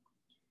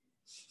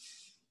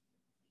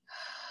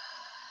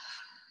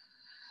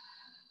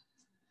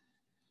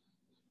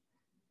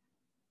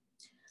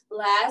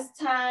 Last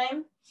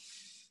time.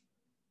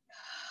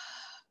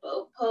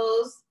 Boat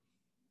pose.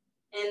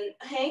 And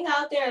hang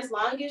out there as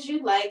long as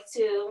you'd like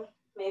to.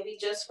 Maybe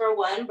just for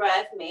 1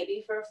 breath,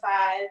 maybe for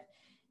 5.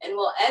 And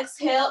we'll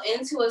exhale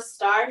into a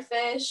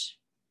starfish,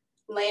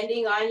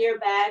 landing on your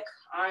back,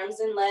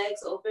 arms and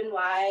legs open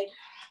wide.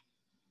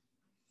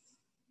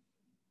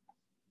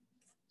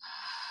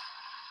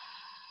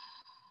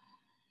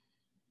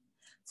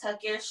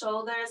 Tuck your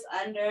shoulders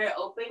under,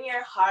 open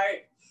your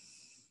heart.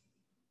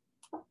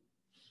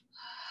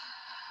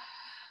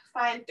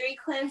 Find 3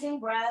 cleansing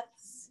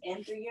breaths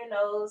in through your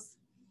nose.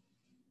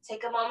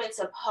 Take a moment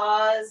to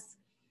pause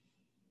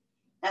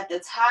at the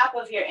top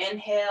of your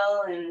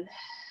inhale and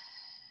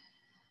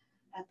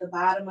at the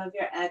bottom of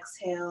your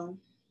exhale.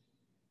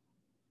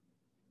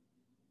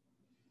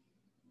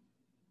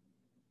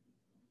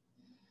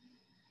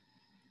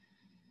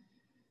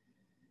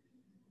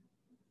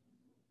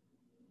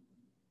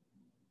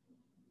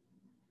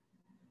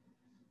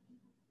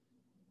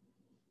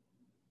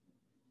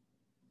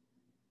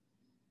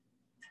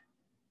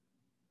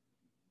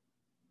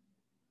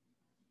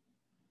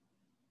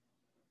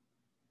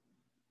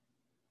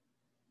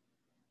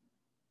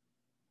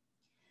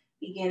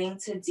 Beginning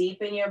to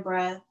deepen your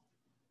breath.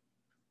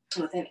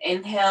 With an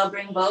inhale,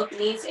 bring both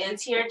knees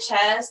into your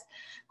chest.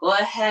 Go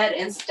ahead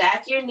and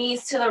stack your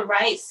knees to the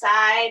right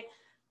side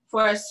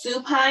for a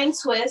supine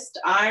twist.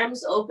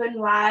 Arms open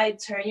wide.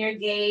 Turn your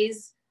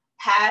gaze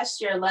past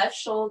your left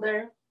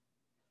shoulder.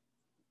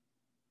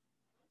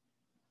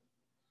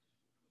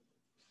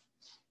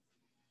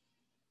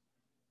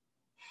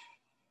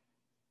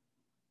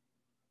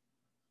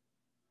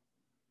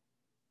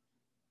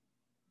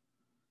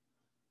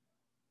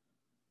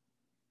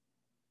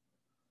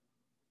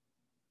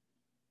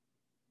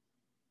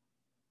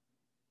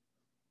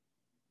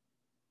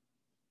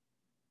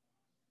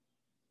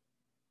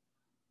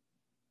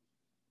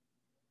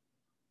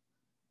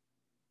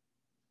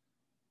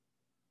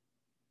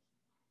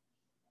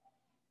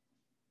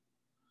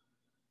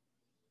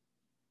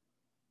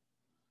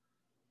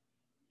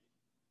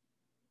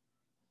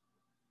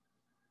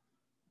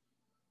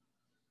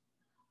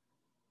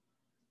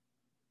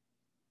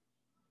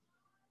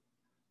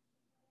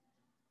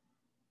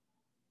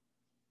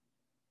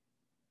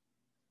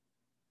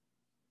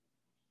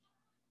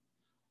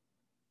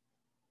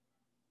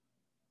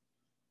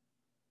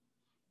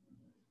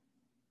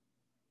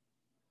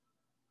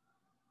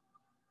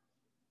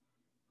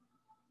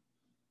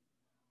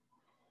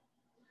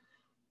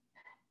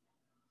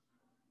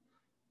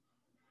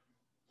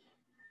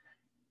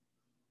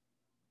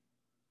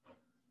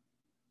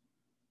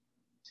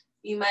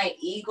 You might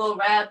eagle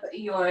wrap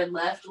your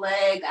left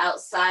leg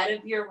outside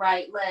of your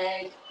right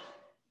leg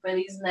for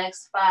these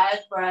next 5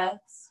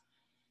 breaths.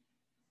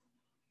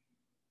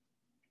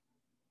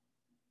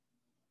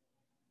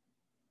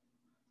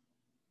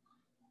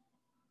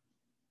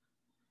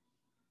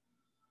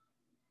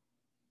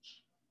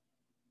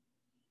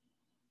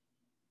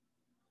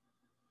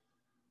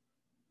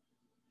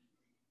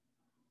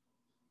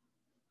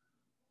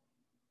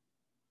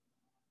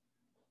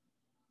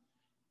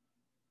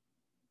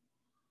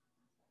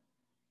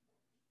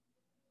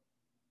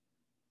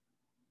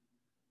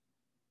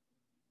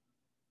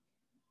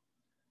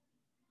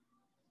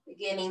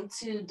 Beginning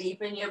to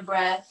deepen your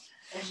breath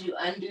as you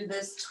undo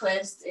this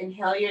twist.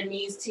 Inhale your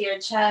knees to your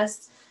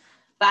chest.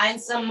 Find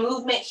some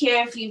movement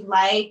here if you'd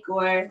like,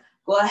 or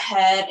go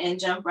ahead and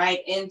jump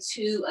right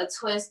into a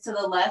twist to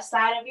the left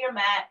side of your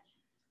mat.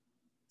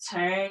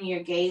 Turn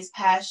your gaze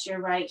past your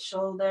right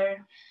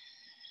shoulder.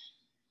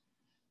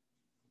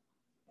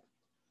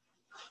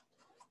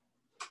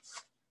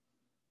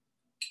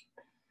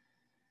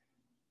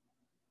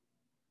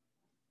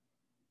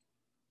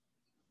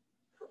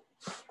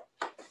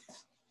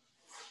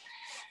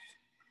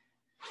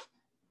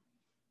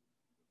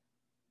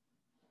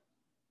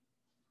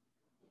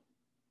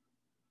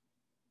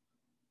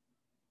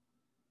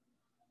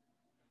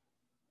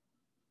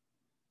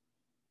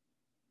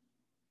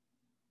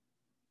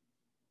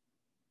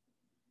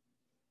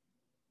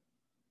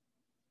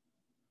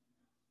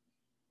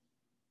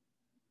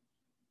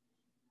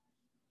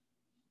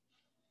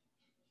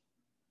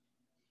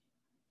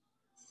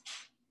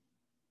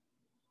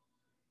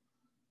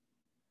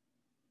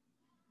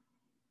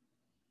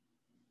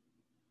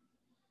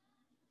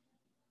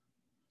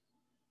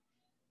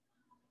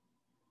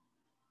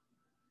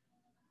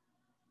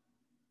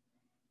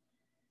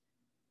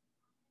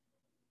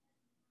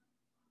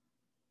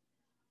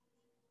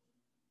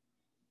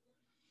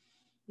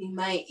 You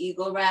might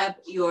eagle wrap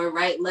your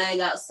right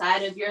leg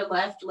outside of your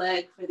left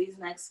leg for these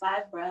next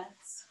 5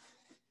 breaths.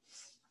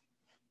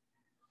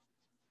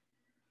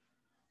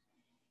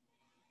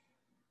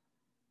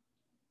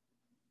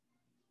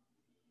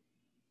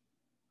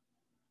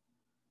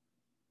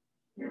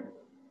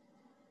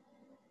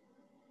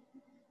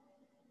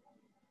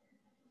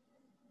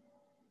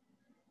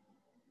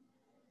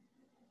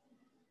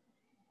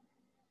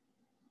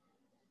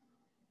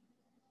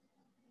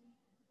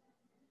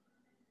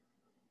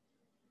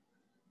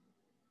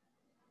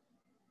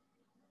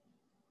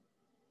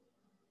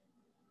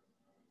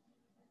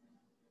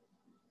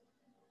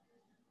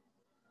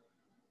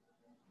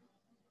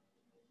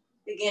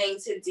 Beginning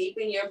to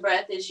deepen your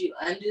breath as you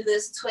undo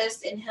this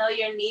twist. Inhale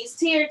your knees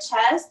to your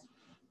chest.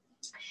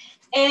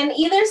 And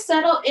either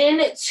settle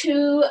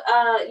into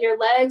your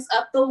legs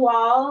up the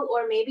wall,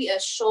 or maybe a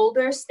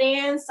shoulder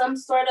stand, some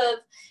sort of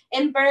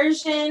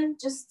inversion.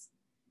 Just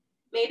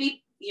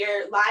maybe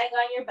you're lying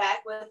on your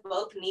back with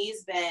both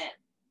knees bent.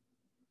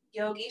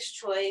 Yogi's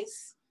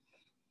choice.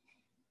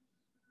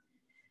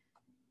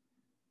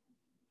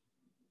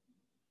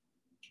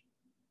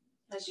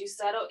 As you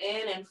settle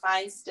in and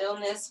find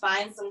stillness,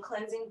 find some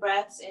cleansing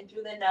breaths in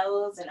through the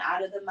nose and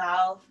out of the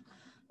mouth.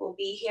 We'll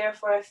be here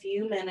for a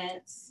few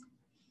minutes.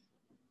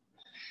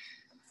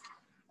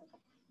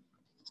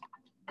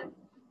 I'm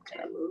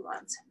gonna move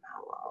on to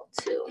my wall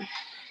too.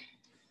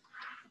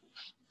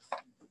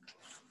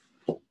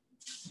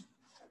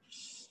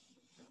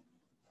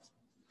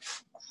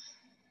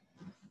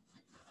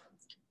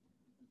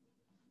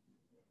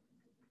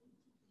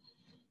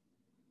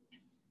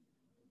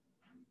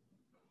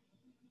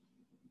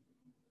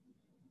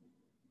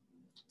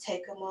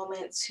 Take a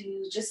moment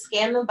to just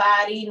scan the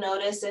body.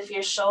 Notice if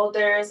your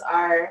shoulders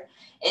are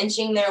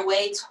inching their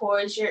way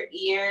towards your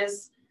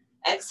ears.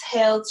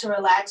 Exhale to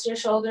relax your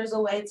shoulders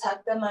away,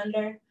 tuck them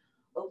under.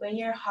 Open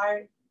your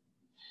heart.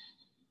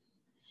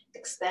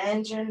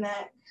 Extend your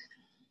neck.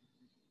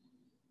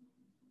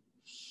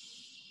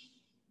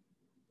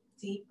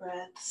 Deep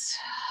breaths.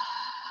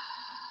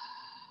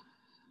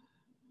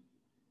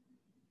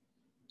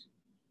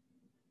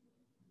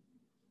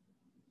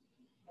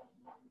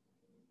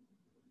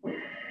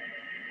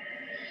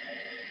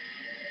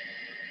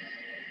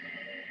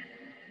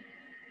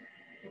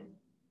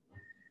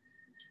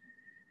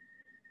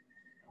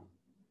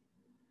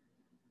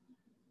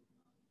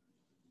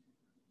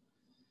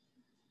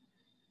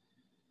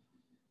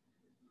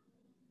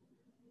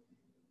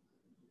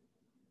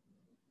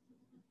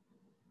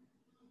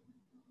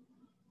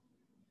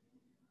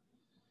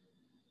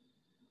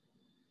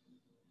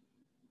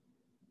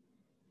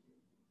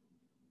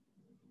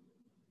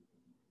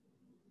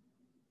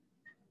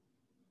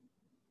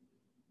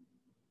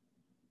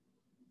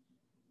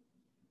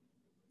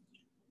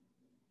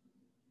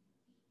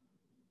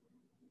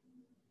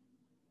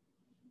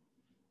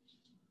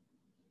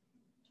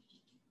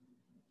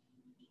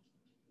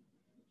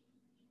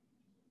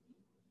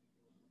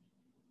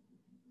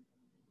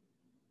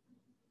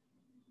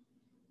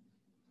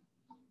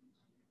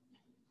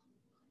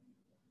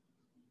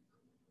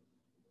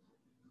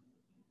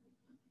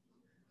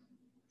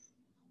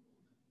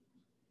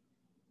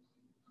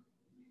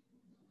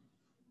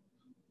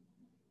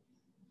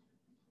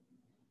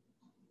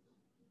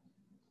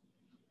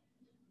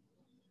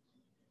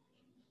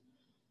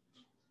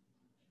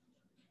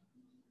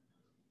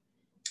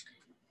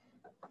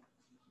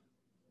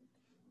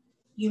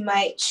 You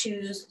might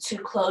choose to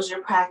close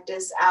your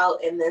practice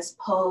out in this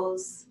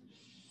pose.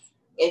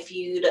 If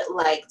you'd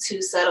like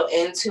to settle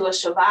into a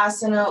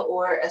shavasana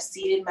or a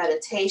seated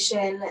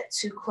meditation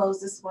to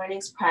close this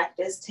morning's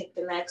practice, take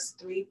the next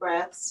 3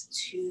 breaths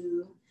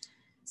to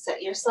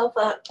set yourself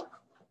up.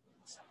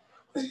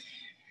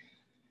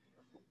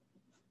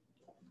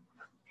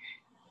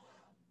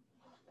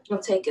 It'll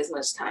take as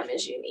much time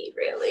as you need,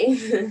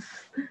 really.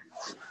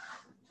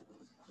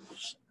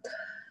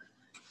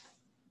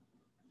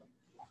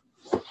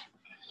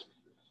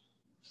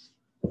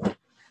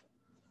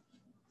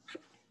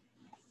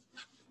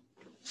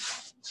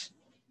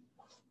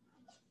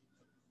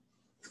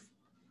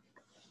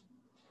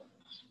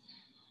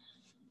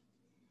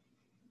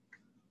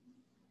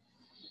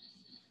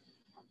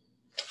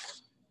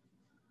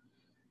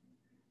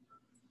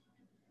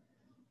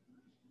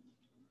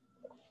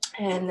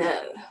 And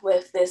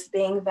with this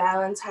being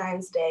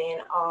Valentine's Day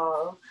and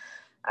all,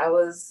 I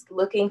was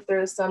looking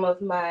through some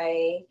of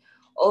my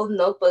old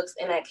notebooks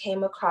and I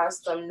came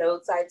across some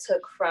notes I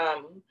took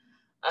from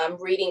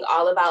reading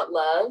All About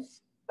Love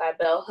by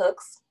Bell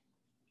Hooks.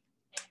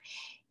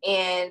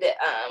 And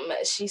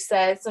she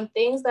said some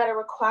things that are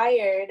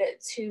required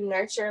to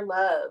nurture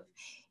love.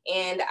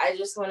 And I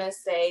just want to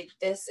say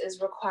this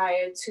is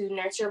required to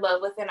nurture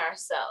love within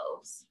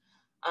ourselves,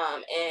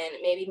 and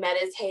maybe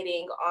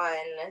meditating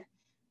on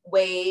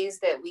ways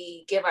that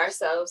we give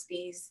ourselves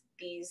these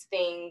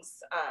things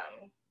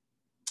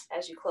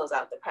as you close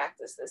out the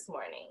practice this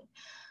morning.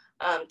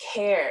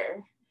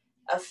 Care,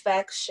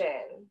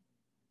 affection,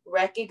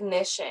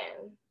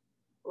 recognition,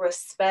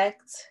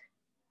 respect,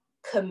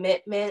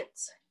 commitment,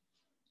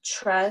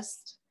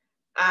 trust,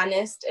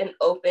 honest and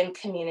open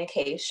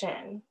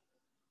communication.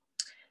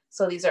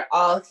 So these are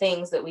all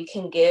things that we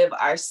can give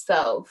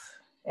ourselves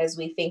as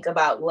we think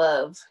about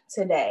love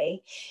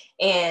today.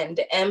 And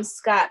M.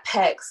 Scott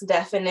Peck's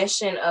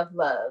definition of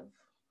love: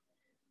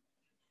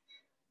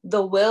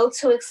 the will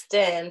to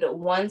extend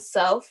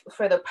oneself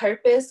for the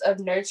purpose of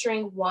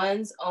nurturing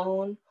one's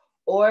own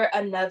or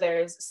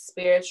another's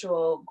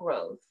spiritual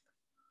growth.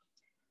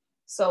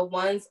 So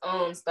one's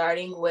own,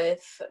 starting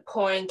with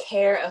pouring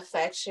care,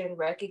 affection,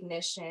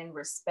 recognition,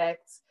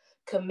 respect,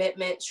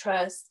 commitment,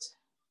 trust,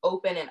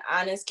 open and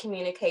honest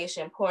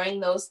communication,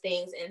 pouring those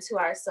things into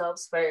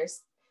ourselves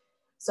first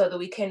so that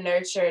we can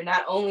nurture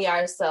not only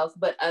ourselves,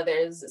 but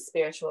others'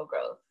 spiritual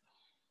growth.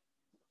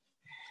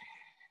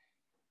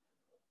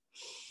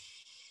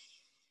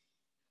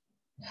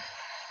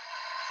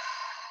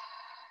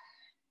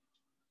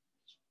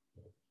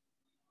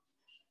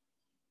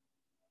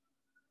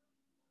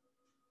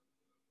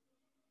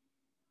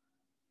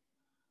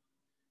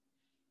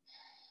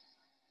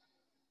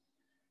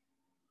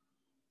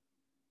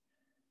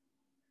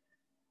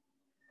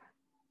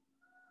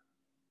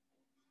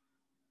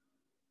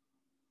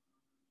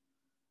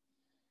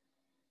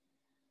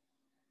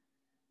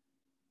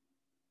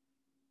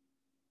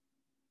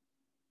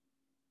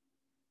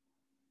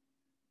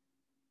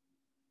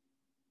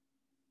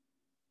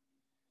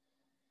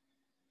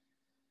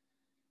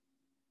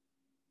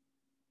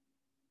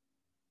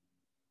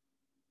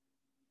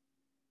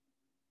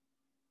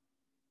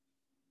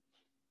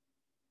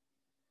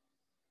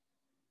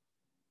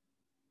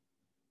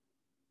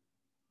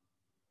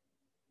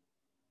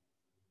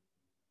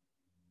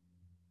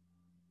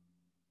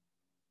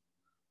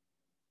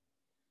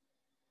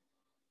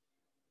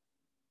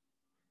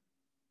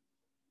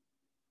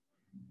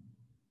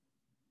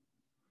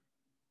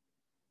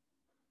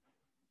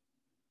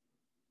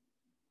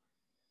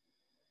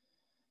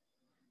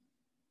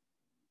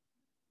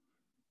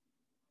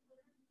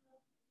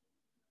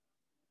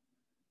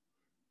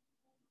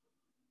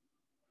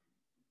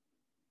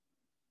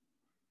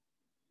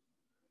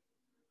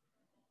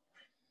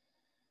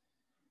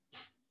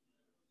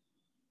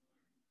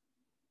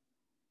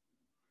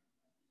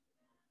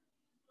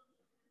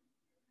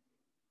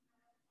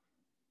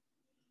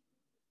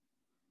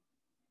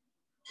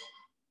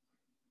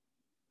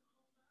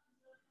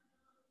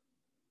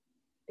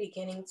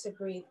 Beginning to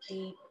breathe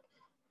deep.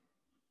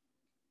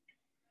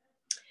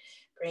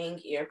 Bring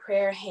your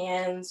prayer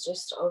hands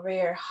just over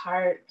your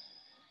heart.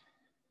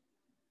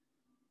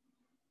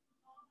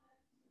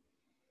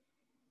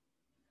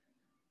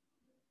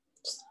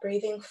 Just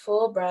breathing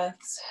full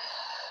breaths.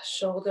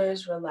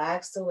 Shoulders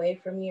relaxed away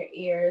from your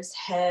ears,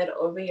 head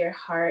over your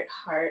heart,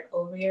 heart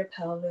over your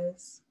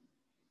pelvis.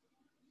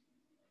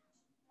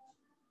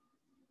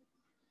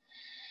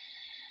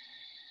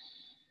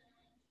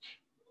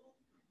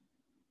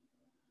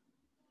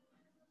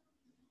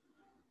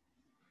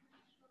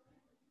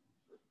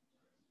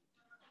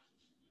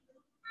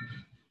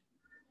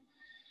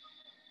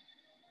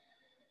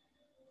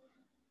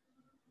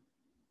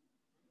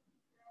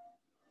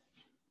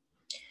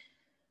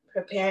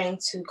 Preparing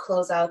to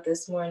close out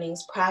this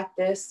morning's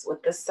practice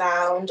with the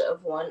sound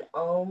of one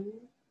Om.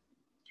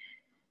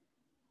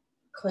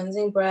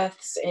 Cleansing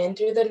breaths in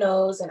through the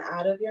nose and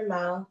out of your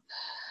mouth.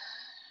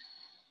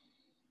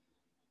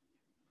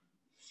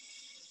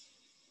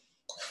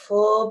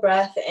 Full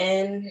breath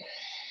in.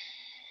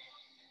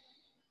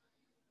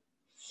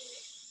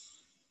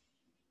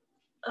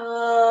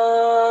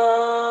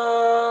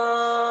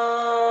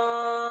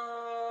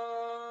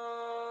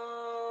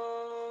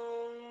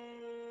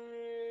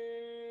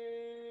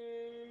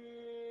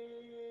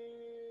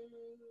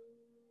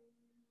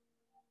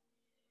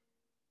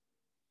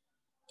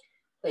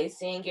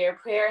 Placing your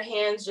prayer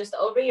hands just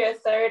over your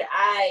third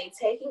eye,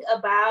 taking a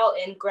bow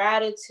in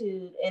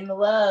gratitude, in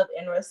love,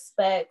 in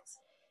respect,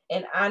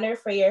 in honor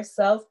for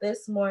yourself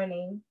this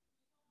morning.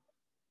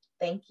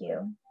 Thank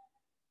you.